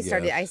 I already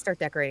started. guess. I start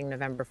decorating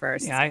November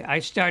 1st. Yeah, I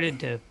started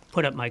to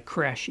put up my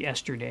creche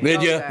yesterday.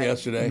 Did you? Okay.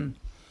 Yesterday? I'm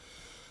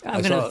I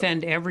going to saw-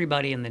 offend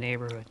everybody in the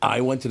neighborhood. I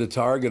went to the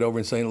Target over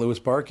in St. Louis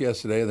Park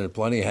yesterday. There are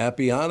plenty of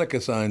Happy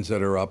Hanukkah signs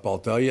that are up, I'll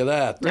tell you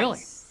that. Really?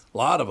 A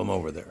lot of them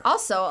over there.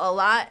 Also, a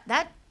lot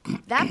that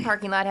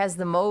parking lot has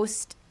the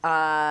most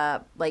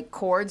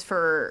cords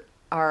for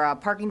our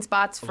parking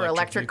spots for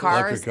electric cars,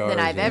 Electric than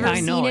cars, I've yeah. ever I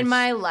know, seen in it's-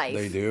 my life.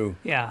 They do.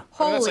 Yeah.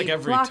 Holy That's like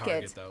every Target,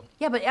 buckets. though.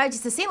 Yeah, but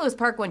just the St. Louis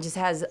Park one just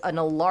has an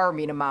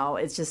alarming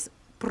amount. It's just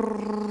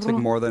It's like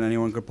more than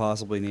anyone could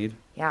possibly need.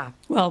 yeah,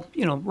 Well,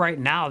 right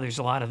now there's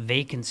a lot of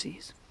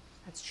vacancies.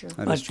 that's true.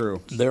 That is true.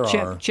 There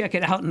are. Check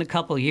it out in a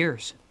couple of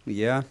years.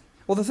 Yeah.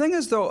 Well, the thing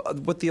is, though,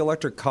 with the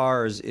electric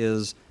cars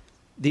is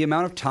the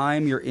amount of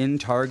time you're in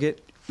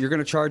Target, you're going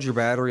to charge your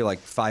battery like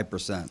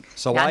 5%.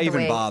 So Not why the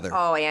even way- bother?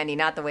 Oh, Andy,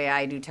 not the way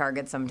I do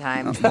Target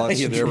sometimes. Well, that's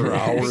You're there for true.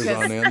 hours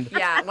on end.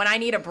 Yeah, when I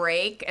need a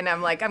break and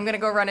I'm like, I'm going to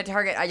go run to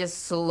Target, I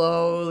just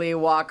slowly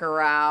walk You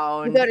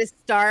around. go to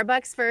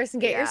Starbucks first and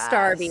get your Yes.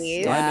 Starbies.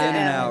 I'm in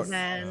and out.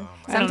 then-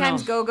 I don't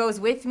Sometimes know. Go-Go's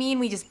with me and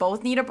we just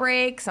both need a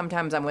break.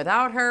 Sometimes I'm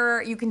without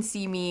her. You can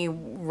see me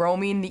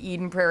roaming the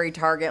Eden Prairie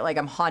Target like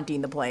I'm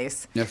haunting the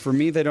place. Yeah, for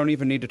me, they don't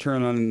even need to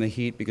turn on in the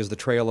heat because the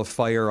trail of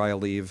fire I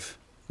leave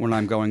when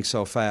I'm going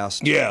so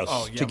fast. Yes.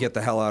 Oh, yeah. To get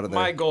the hell out of there.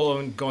 My goal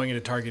in going into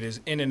Target is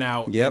in and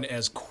out Yep. in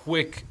as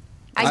quick.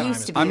 I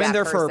used to be I'm that in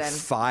there for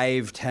person.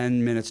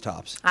 5-10 minutes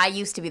tops. I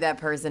used to be that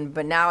person,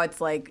 but now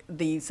it's like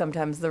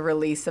sometimes the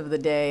release of the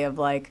day of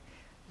like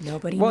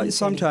nobody Well, needs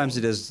sometimes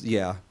anything. it is,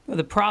 yeah. Well,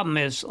 the problem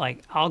is, like,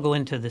 I'll go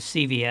into the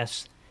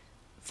CVS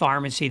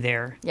pharmacy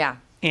there, Yeah.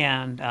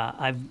 and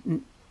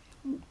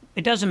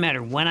it doesn't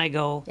matter when I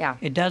go. Yeah.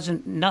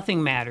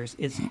 Nothing matters.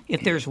 It's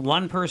if there's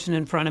one person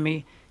in front of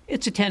me,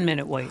 it's a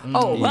 10-minute wait.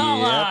 Oh,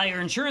 well, Yep.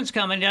 your insurance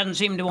company doesn't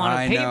seem to want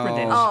I to pay for know.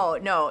 this. Oh,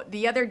 no.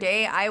 The other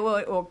day, I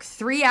woke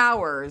 3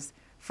 hours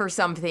for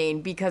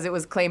something because it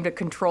was claimed a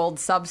controlled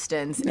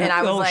substance. And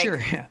I was like,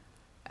 sure. Yeah.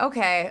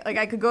 okay, like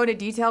I could go into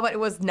detail, but it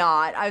was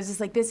not. I was just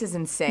like, this is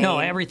insane. No,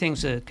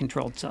 everything's a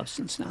controlled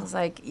substance I now. was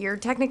like, you're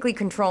technically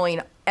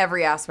controlling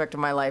every aspect of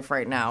my life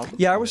right now.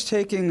 Yeah, I was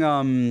taking,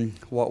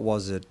 what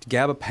was it?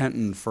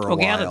 Gabapentin for a Oh,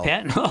 while.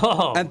 gabapentin.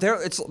 Oh. And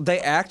they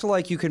act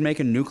like you could make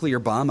a nuclear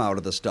bomb out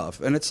of the stuff.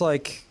 And it's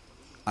like,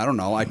 I don't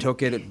know, I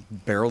took it,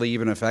 it barely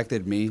even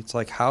affected me. It's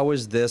like, how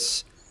is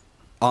this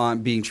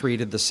being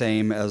treated the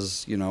same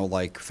as,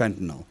 like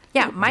fentanyl?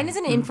 Yeah, mine is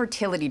an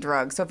infertility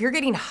drug. So if you're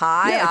getting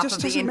high Yeah, it off just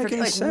of the doesn't make any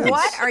infertility, sense.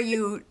 what are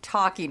you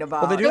talking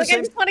about? Well, they do Look, I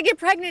just want to get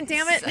pregnant,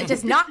 damn it.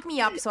 Just knock me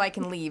up so I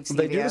can leave. CVS.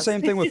 They do the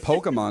same thing with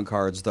Pokemon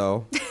cards,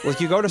 though.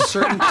 Like, you go to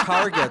certain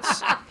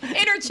Targets,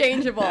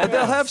 Interchangeable. and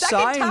they'll have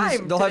Second signs.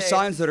 time They'll have today.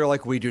 signs that are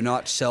like, "We do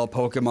not sell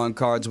Pokemon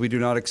cards. We do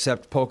not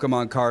accept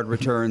Pokemon card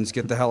returns.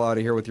 Get the hell out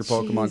of here with your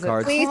Pokemon Jesus.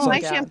 cards." Please, Oh, my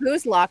God.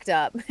 shampoo's locked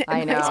up.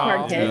 I know. Nice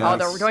Target. Yeah.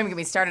 Although, don't even get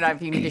me started on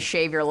if you need to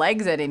shave your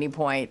legs at any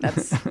point.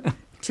 That's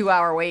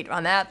 2-hour wait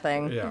on that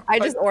thing. Yeah. I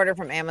just order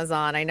from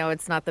Amazon. I know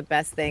it's not the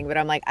best thing, but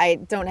I'm like, I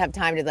don't have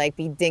time to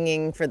be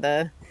dinging for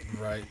the.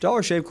 Right.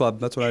 Dollar Shave Club.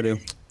 That's what I do.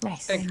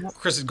 Nice. And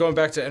Chris, going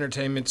back to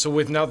entertainment, so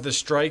with now the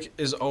strike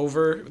is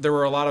over, there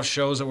were a lot of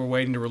shows that were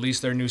waiting to release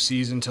their new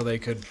season until they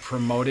could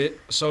promote it.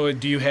 So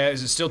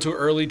is it still too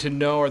early to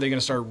know? Are they going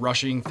to start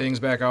rushing things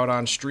back out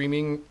on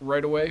streaming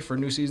right away for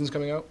new seasons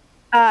coming out?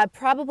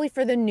 Probably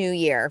for the new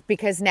year,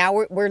 because now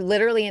we're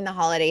literally in the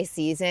holiday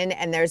season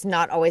and there's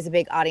not always a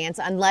big audience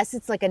unless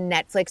it's like a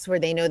Netflix where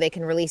they know they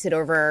can release it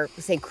over,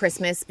 say,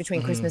 Christmas,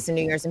 between Christmas and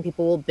New Year's, and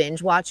people will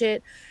binge watch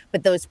it.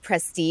 But those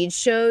prestige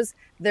shows,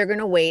 they're going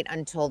to wait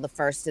until the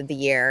first of the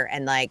year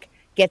and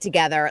get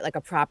together like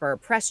a proper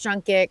press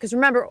junket. Because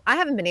remember, I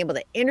haven't been able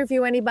to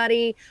interview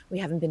anybody. We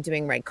haven't been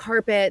doing red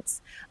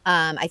carpets.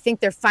 I think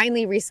they're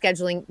finally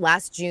rescheduling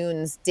last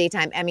June's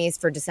daytime Emmys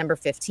for December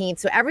 15th.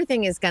 So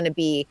everything is going to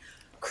be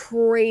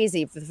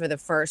crazy for the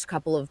first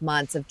couple of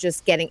months of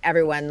just getting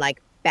everyone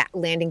like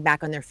landing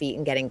back on their feet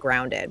and getting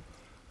grounded.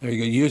 There you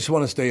go. You just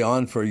want to stay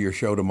on for your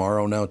show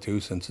tomorrow now, too,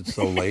 since it's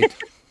so late?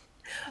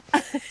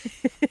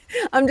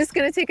 I'm just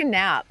going to take a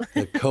nap.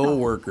 The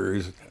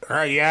co-workers,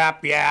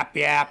 yap, yap,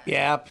 yap,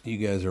 yap.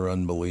 You guys are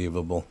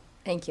unbelievable.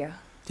 Thank you.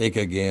 Take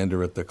a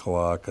gander at the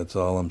clock. That's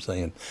all I'm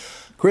saying.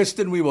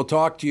 Kristen, we will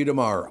talk to you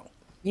tomorrow.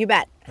 You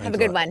bet. Thanks Have a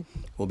good one.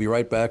 We'll be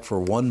right back for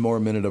one more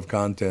minute of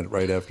content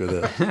right after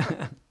this.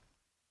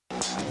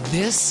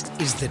 This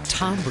is the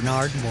Tom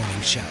Barnard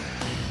Morning Show.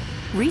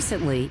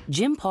 Recently,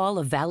 Jim Paul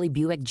of Valley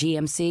Buick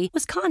GMC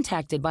was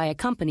contacted by a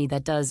company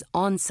that does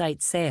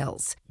on-site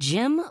sales.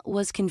 Jim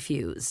was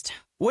confused.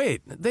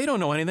 Wait, they don't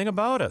know anything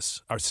about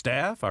us, our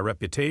staff, our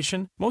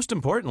reputation, most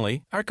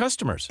importantly, our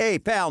customers. Hey,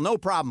 pal, no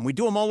problem. We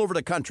do them all over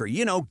the country.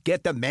 You know,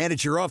 get the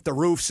manager off the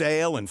roof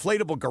sale,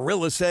 inflatable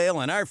gorilla sale,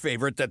 and our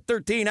favorite, the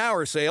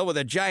 13-hour sale with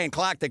a giant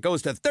clock that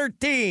goes to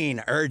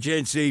 13.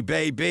 Urgency,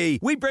 baby.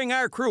 We bring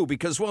our crew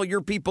because, well,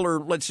 your people are,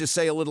 let's just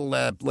say, a little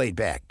laid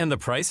back. And the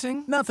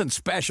pricing? Nothing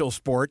special,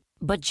 sport.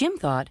 But Jim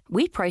thought,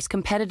 we price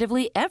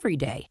competitively every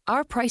day.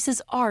 Our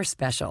prices are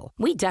special.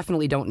 We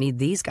definitely don't need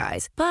these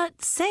guys.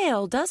 But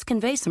sale does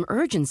convey some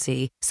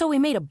urgency, so we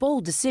made a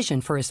bold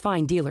decision for his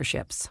fine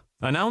dealerships.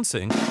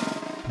 Announcing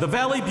the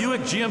Valley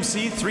Buick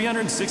GMC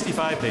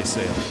 365-day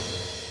sale.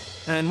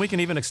 And we can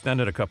even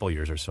extend it a couple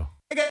years or so.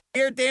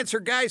 Air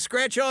dancer guy,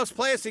 scratch-offs,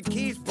 plastic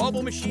keys,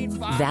 bubble machine,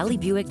 files. Valley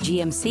Buick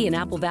GMC in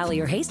Apple Valley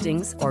or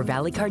Hastings or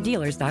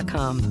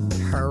valleycardealers.com.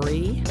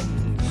 Hurry.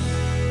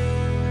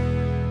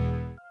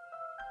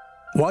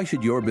 Why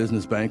should your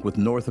business bank with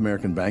North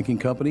American Banking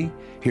Company?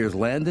 Here's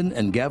Landon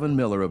and Gavin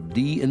Miller of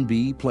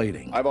D&B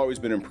Plating. I've always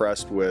been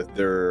impressed with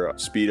their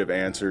speed of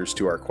answers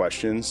to our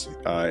questions,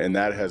 and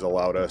that has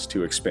allowed us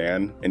to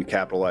expand and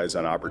capitalize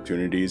on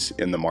opportunities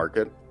in the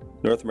market.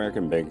 North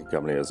American Banking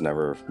Company has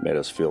never made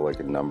us feel like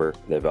a number.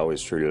 They've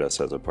always treated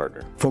us as a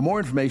partner. For more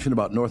information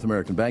about North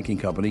American Banking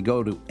Company,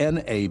 go to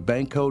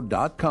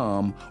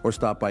nabankco.com or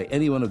stop by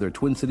any one of their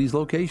Twin Cities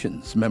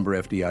locations.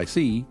 Member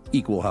FDIC,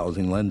 Equal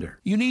Housing Lender.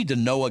 You need to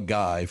know a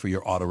guy for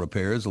your auto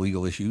repairs,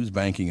 legal issues,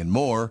 banking, and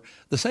more.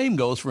 The same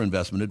goes for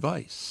investment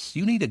advice.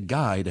 You need a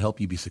guy to help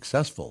you be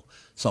successful,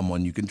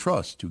 someone you can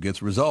trust who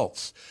gets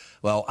results.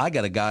 Well, I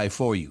got a guy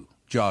for you.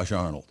 Josh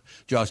Arnold.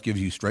 Josh gives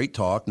you straight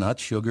talk, not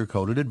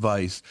sugar-coated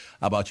advice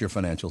about your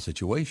financial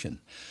situation.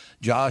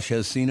 Josh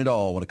has seen it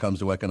all when it comes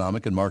to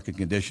economic and market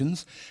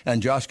conditions,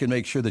 and Josh can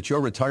make sure that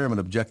your retirement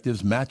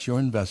objectives match your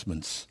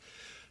investments.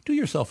 Do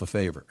yourself a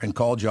favor and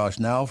call Josh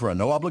now for a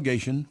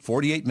no-obligation,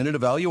 48-minute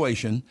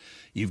evaluation.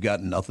 You've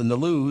got nothing to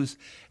lose,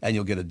 and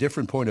you'll get a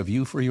different point of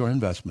view for your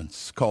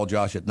investments. Call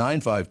Josh at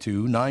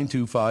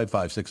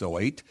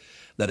 952-925-5608.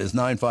 That is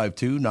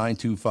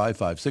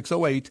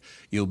 952-925-5608.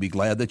 You'll be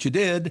glad that you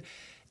did.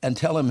 And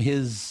tell him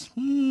his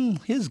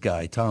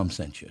guy, Tom,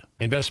 sent you.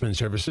 Investment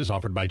services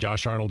offered by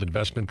Josh Arnold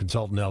Investment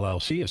Consultant,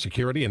 LLC, a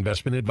security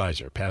investment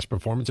advisor. Past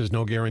performance is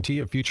no guarantee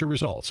of future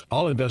results.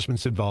 All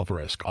investments involve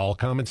risk. All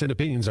comments and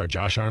opinions are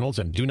Josh Arnold's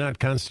and do not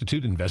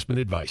constitute investment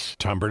advice.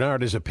 Tom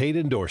Barnard is a paid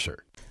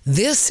endorser.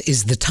 This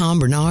is the Tom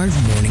Barnard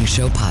Morning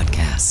Show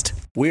podcast.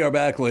 We are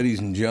back, ladies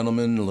and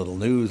gentlemen. A little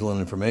news, a little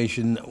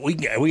information.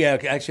 We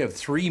actually have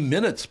 3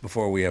 minutes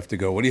before we have to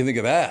go. What do you think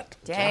of that?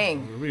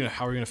 Dang.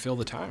 How are we going to fill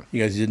the time?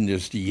 You guys didn't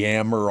just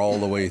yammer all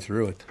the way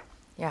through it.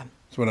 Yeah.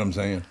 That's what I'm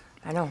saying.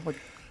 I know.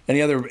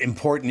 Any other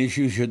important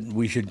issues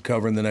we should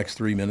cover in the next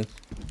 3 minutes?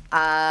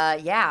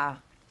 Yeah.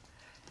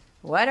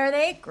 What are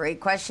they? Great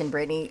question,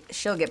 Brittany.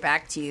 She'll get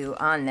back to you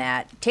on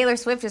that. Taylor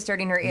Swift is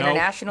starting her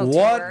international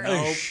tour. What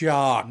a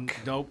shock.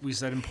 Nope, we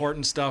said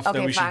important stuff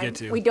that we should get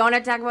to. We don't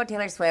have to talk about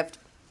Taylor Swift.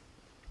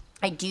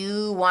 I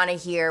do want to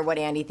hear what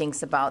Andy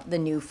thinks about the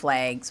new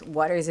flags.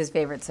 What is his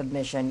favorite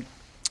submission?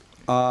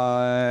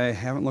 I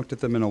haven't looked at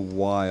them in a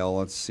while.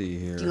 Let's see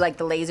here. Do you like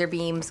the laser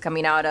beams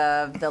coming out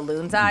of the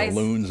loon's eyes? The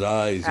loon's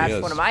eyes, That's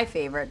yes. one of my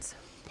favorites.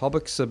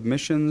 Public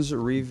submissions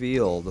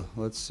revealed.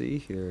 Let's see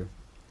here.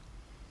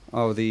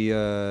 Oh,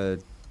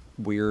 the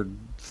weird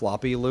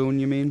floppy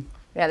loon, you mean?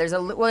 Yeah, there's a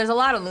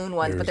lot of loon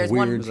ones, but there's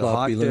one. There's a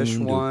hot dish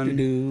one.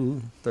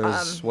 Doo-doo-doo.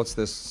 There's what's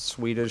this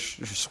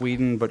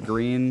Sweden but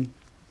green?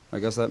 I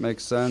guess that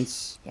makes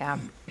sense. Yeah.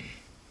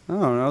 I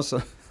don't know.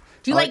 So,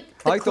 do you like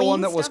the one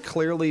that was stuff?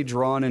 clearly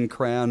drawn in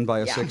crayon by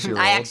a 6-year-old?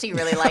 I actually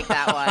really like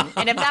that one,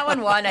 and if that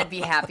one won, I'd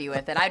be happy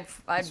with it. I'd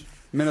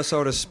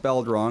Minnesota's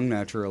spelled wrong,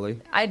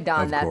 naturally. I'd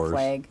don that course.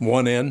 Flag.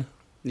 One N.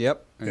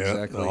 Yep,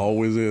 exactly. Yeah, it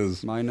always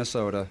is.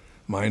 Minnesota.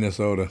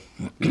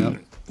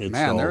 Yep.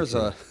 Man, there's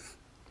a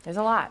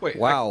lot. Wait,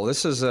 wow,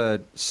 this is a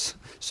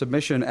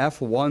submission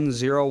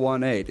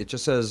F1018. It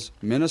just says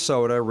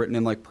Minnesota written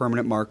in like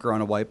permanent marker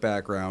on a white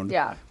background.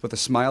 Yeah. With a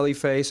smiley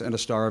face and a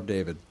Star of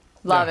David.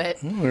 Love it.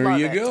 There Love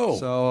you it. go.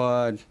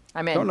 So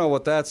I'm in. don't know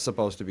what that's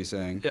supposed to be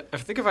saying. Yeah, I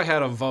think if I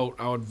had a vote,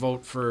 I would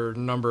vote for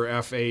number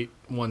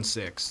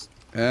F816.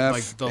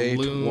 Like the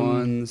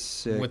loon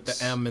with the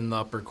M in the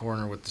upper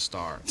corner with the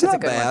star. It's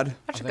not bad.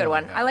 That's a good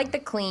one. I like the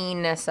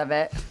cleanness of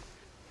it.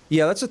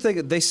 Yeah, that's the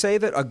thing. They say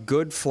that a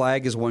good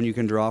flag is one you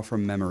can draw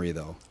from memory,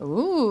 though.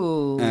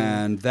 Ooh.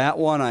 And that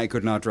one I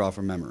could not draw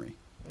from memory.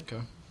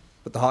 Okay.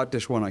 But the hot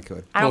dish one I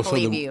could. I don't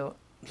believe you.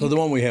 So the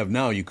one we have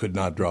now, you could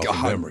not draw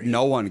from memory.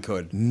 No one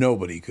could.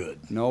 Nobody could.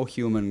 No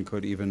human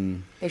could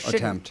even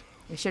attempt.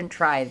 We shouldn't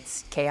try.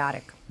 It's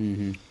chaotic.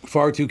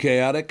 Far too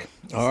chaotic.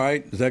 All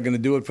right. Is that going to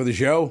do it for the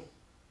show?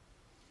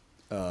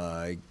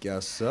 I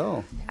guess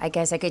so. I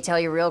guess I could tell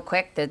you real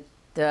quick that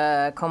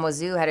the Como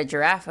Zoo had a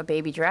giraffe. A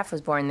baby giraffe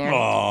was born there.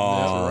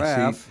 Oh,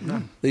 giraffe. see,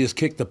 they just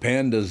kicked the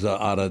pandas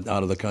out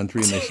of the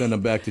country and they sent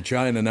them back to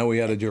China. Now we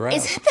had a giraffe.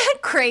 Isn't that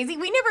crazy?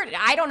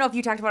 I don't know if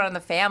you talked about it on the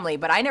family,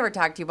 but I never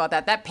talked to you about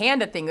that. That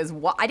panda thing is,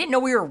 I didn't know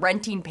we were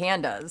renting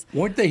pandas.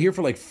 Weren't they here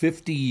for like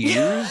 50 years?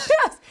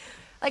 Yes.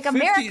 Like 50,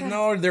 America.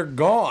 no, they're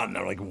gone.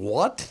 I'm like,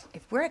 what?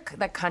 If we're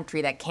the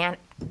country that can't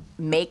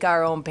make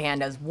our own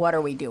pandas, what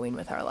are we doing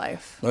with our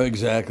life?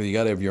 Exactly. You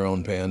got to have your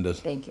own pandas.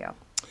 Thank you.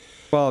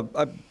 Well,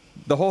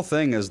 the whole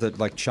thing is that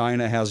like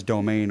China has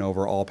domain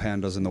over all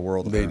pandas in the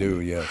world. Apparently. They do,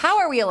 yes. How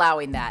are we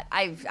allowing that?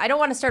 I don't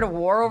want to start a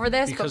war over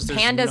this, Because but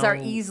there's pandas are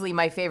no- easily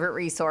my favorite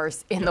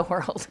resource in the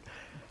world.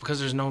 Because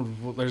there's no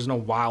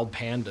wild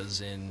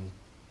pandas in.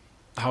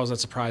 How is that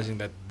surprising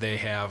that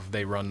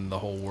they run the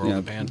whole world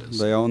of pandas?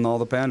 They own all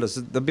the pandas.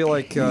 They'd be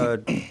like, I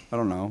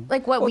don't know.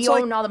 Like what? Well, We it's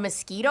like- own all the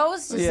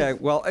mosquitoes? Just Yeah,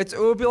 well, it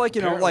would be like,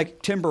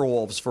 like timber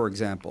wolves, for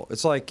example.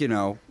 It's like,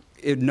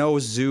 no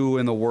zoo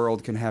in the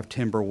world can have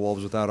timber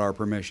wolves without our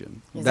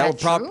permission. Is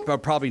that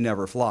would probably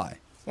never fly.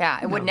 Yeah,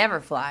 it would never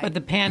fly. But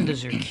the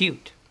pandas are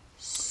cute.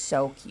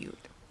 So cute.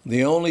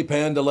 The only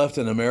panda left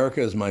in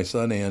America is my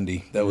son,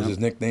 Andy. That was his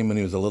nickname when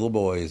he was a little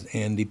boy, is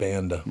Andy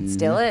Panda.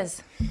 Still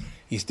is.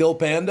 He's still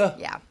Panda?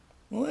 Yeah.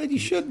 Well, he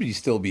should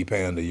still be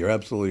Panda. You're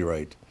absolutely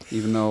right.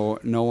 Even though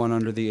no one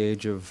under the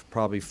age of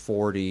probably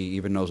 40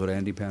 even knows what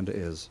Andy Panda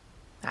is.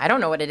 I don't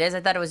know what it is.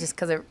 I thought it was just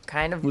because it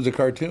kind of. It was a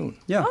cartoon.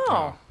 Yeah.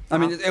 Oh. I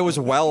mean, it was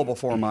well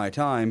before my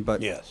time,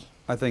 but yes.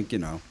 I think,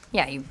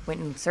 Yeah, you went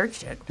and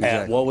searched it.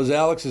 What was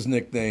Alex's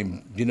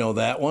nickname? Do you know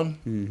that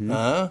one?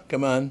 Huh?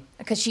 Come on.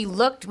 Because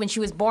when she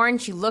was born,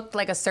 she looked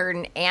like a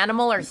certain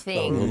animal or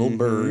thing. A little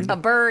bird. A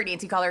bird, and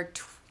so you call her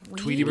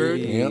Tweety Bird?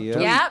 Yep.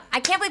 Yeah. I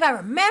can't believe I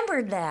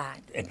remembered that.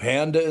 And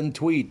Panda and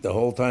Tweet. The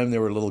whole time they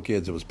were little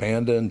kids, it was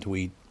Panda and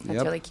Tweet.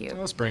 That's really cute.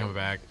 Let's bring them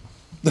back.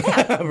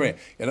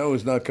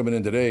 Who's not coming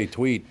in today?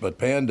 Tweet, but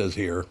Panda's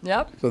here.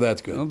 Yep. So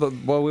that's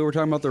good. Well, we were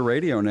talking about the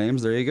radio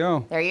names. There you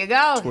go. There you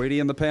go. Tweety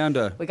and the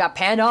Panda. We got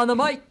Panda on the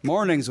mic.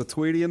 Mornings with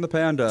Tweety and the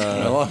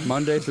Panda.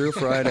 Monday through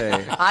Friday.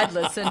 I'd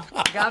listen.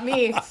 Got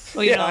me.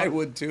 Well, you know, I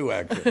would too,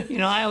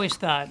 actually. I always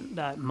thought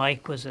that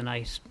Mike was a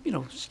nice,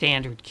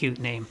 standard cute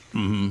name.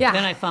 Mm-hmm. Yeah.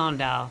 Then I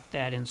found out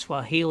that in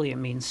Swahili it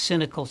means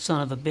cynical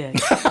son of a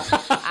bitch.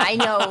 I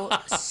know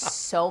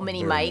so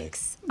many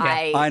Mikes.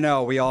 I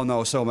know. We all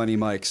know so many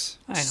Mikes.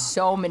 I know.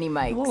 So many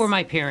Mikes. What were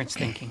my parents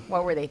thinking?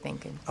 What were they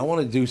thinking? I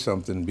want to do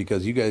something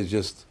because you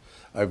guys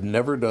I've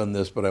never done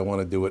this, but I want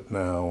to do it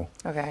now.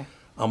 Okay.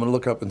 I'm going to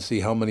look up and see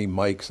how many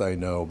Mikes I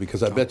know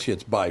because I bet you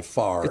it's by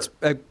far. It's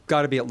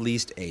got to be at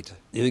least 8.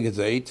 You think it's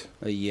 8?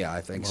 Yeah,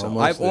 I think so.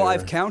 Almost I've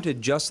there.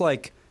 counted just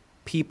like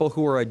people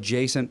who are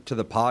adjacent to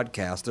the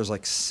podcast. There's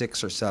like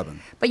 6 or 7.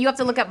 But you have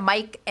to look up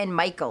Mike and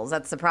Michaels.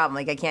 That's the problem.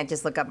 Like, I can't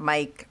just look up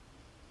Mike.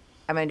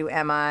 I'm going to do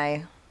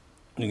M.I.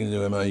 You're going to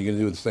do MI. You're going to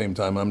do it at the same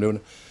time I'm doing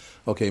it.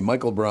 Okay,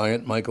 Michael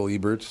Bryant, Michael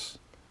Eberts,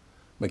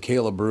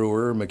 Michaela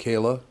Brewer,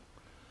 Michaela.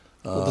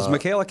 Well, does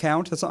Michaela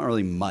count? That's not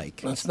really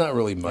Mike. That's not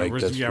really Mike.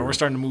 We're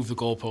starting to move the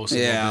goalposts.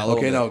 Yeah.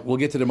 Okay, now we'll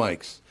get to the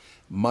Mikes.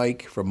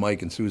 Mike from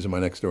Mike and Susan, my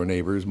next door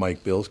neighbors.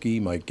 Mike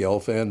Bilski, Mike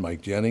Gelfand,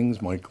 Mike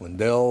Jennings, Mike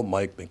Lindell,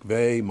 Mike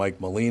McVeigh,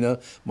 Mike Molina,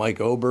 Mike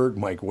Oberg,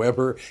 Mike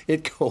Weber.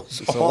 It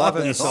goes It's on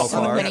 11 and so on.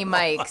 So many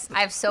Mikes.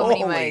 I have so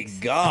many Mikes.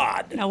 Holy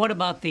God. Now, what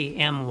about the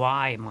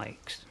M.Y.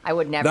 Mikes? I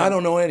would never. No, I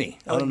don't know any.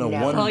 I don't know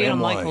never. one Oh,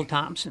 MY. Michael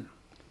Thompson,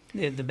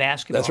 the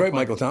basketball That's right.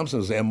 player. Michael Thompson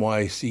was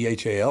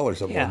MYCHAL or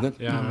something, Yeah.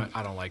 wasn't it? Yeah,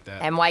 I don't like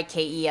that.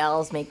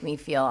 MYKELs make me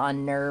feel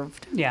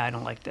unnerved. Yeah, I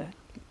don't like that.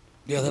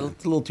 Yeah,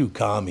 that's a little too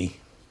commie.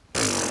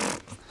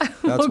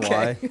 That's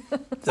Okay. why.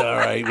 All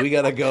right, we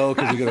got to go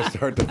because we're going to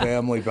start the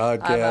family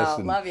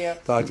podcast. Love you.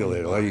 Talk to you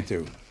later. Love you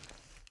too.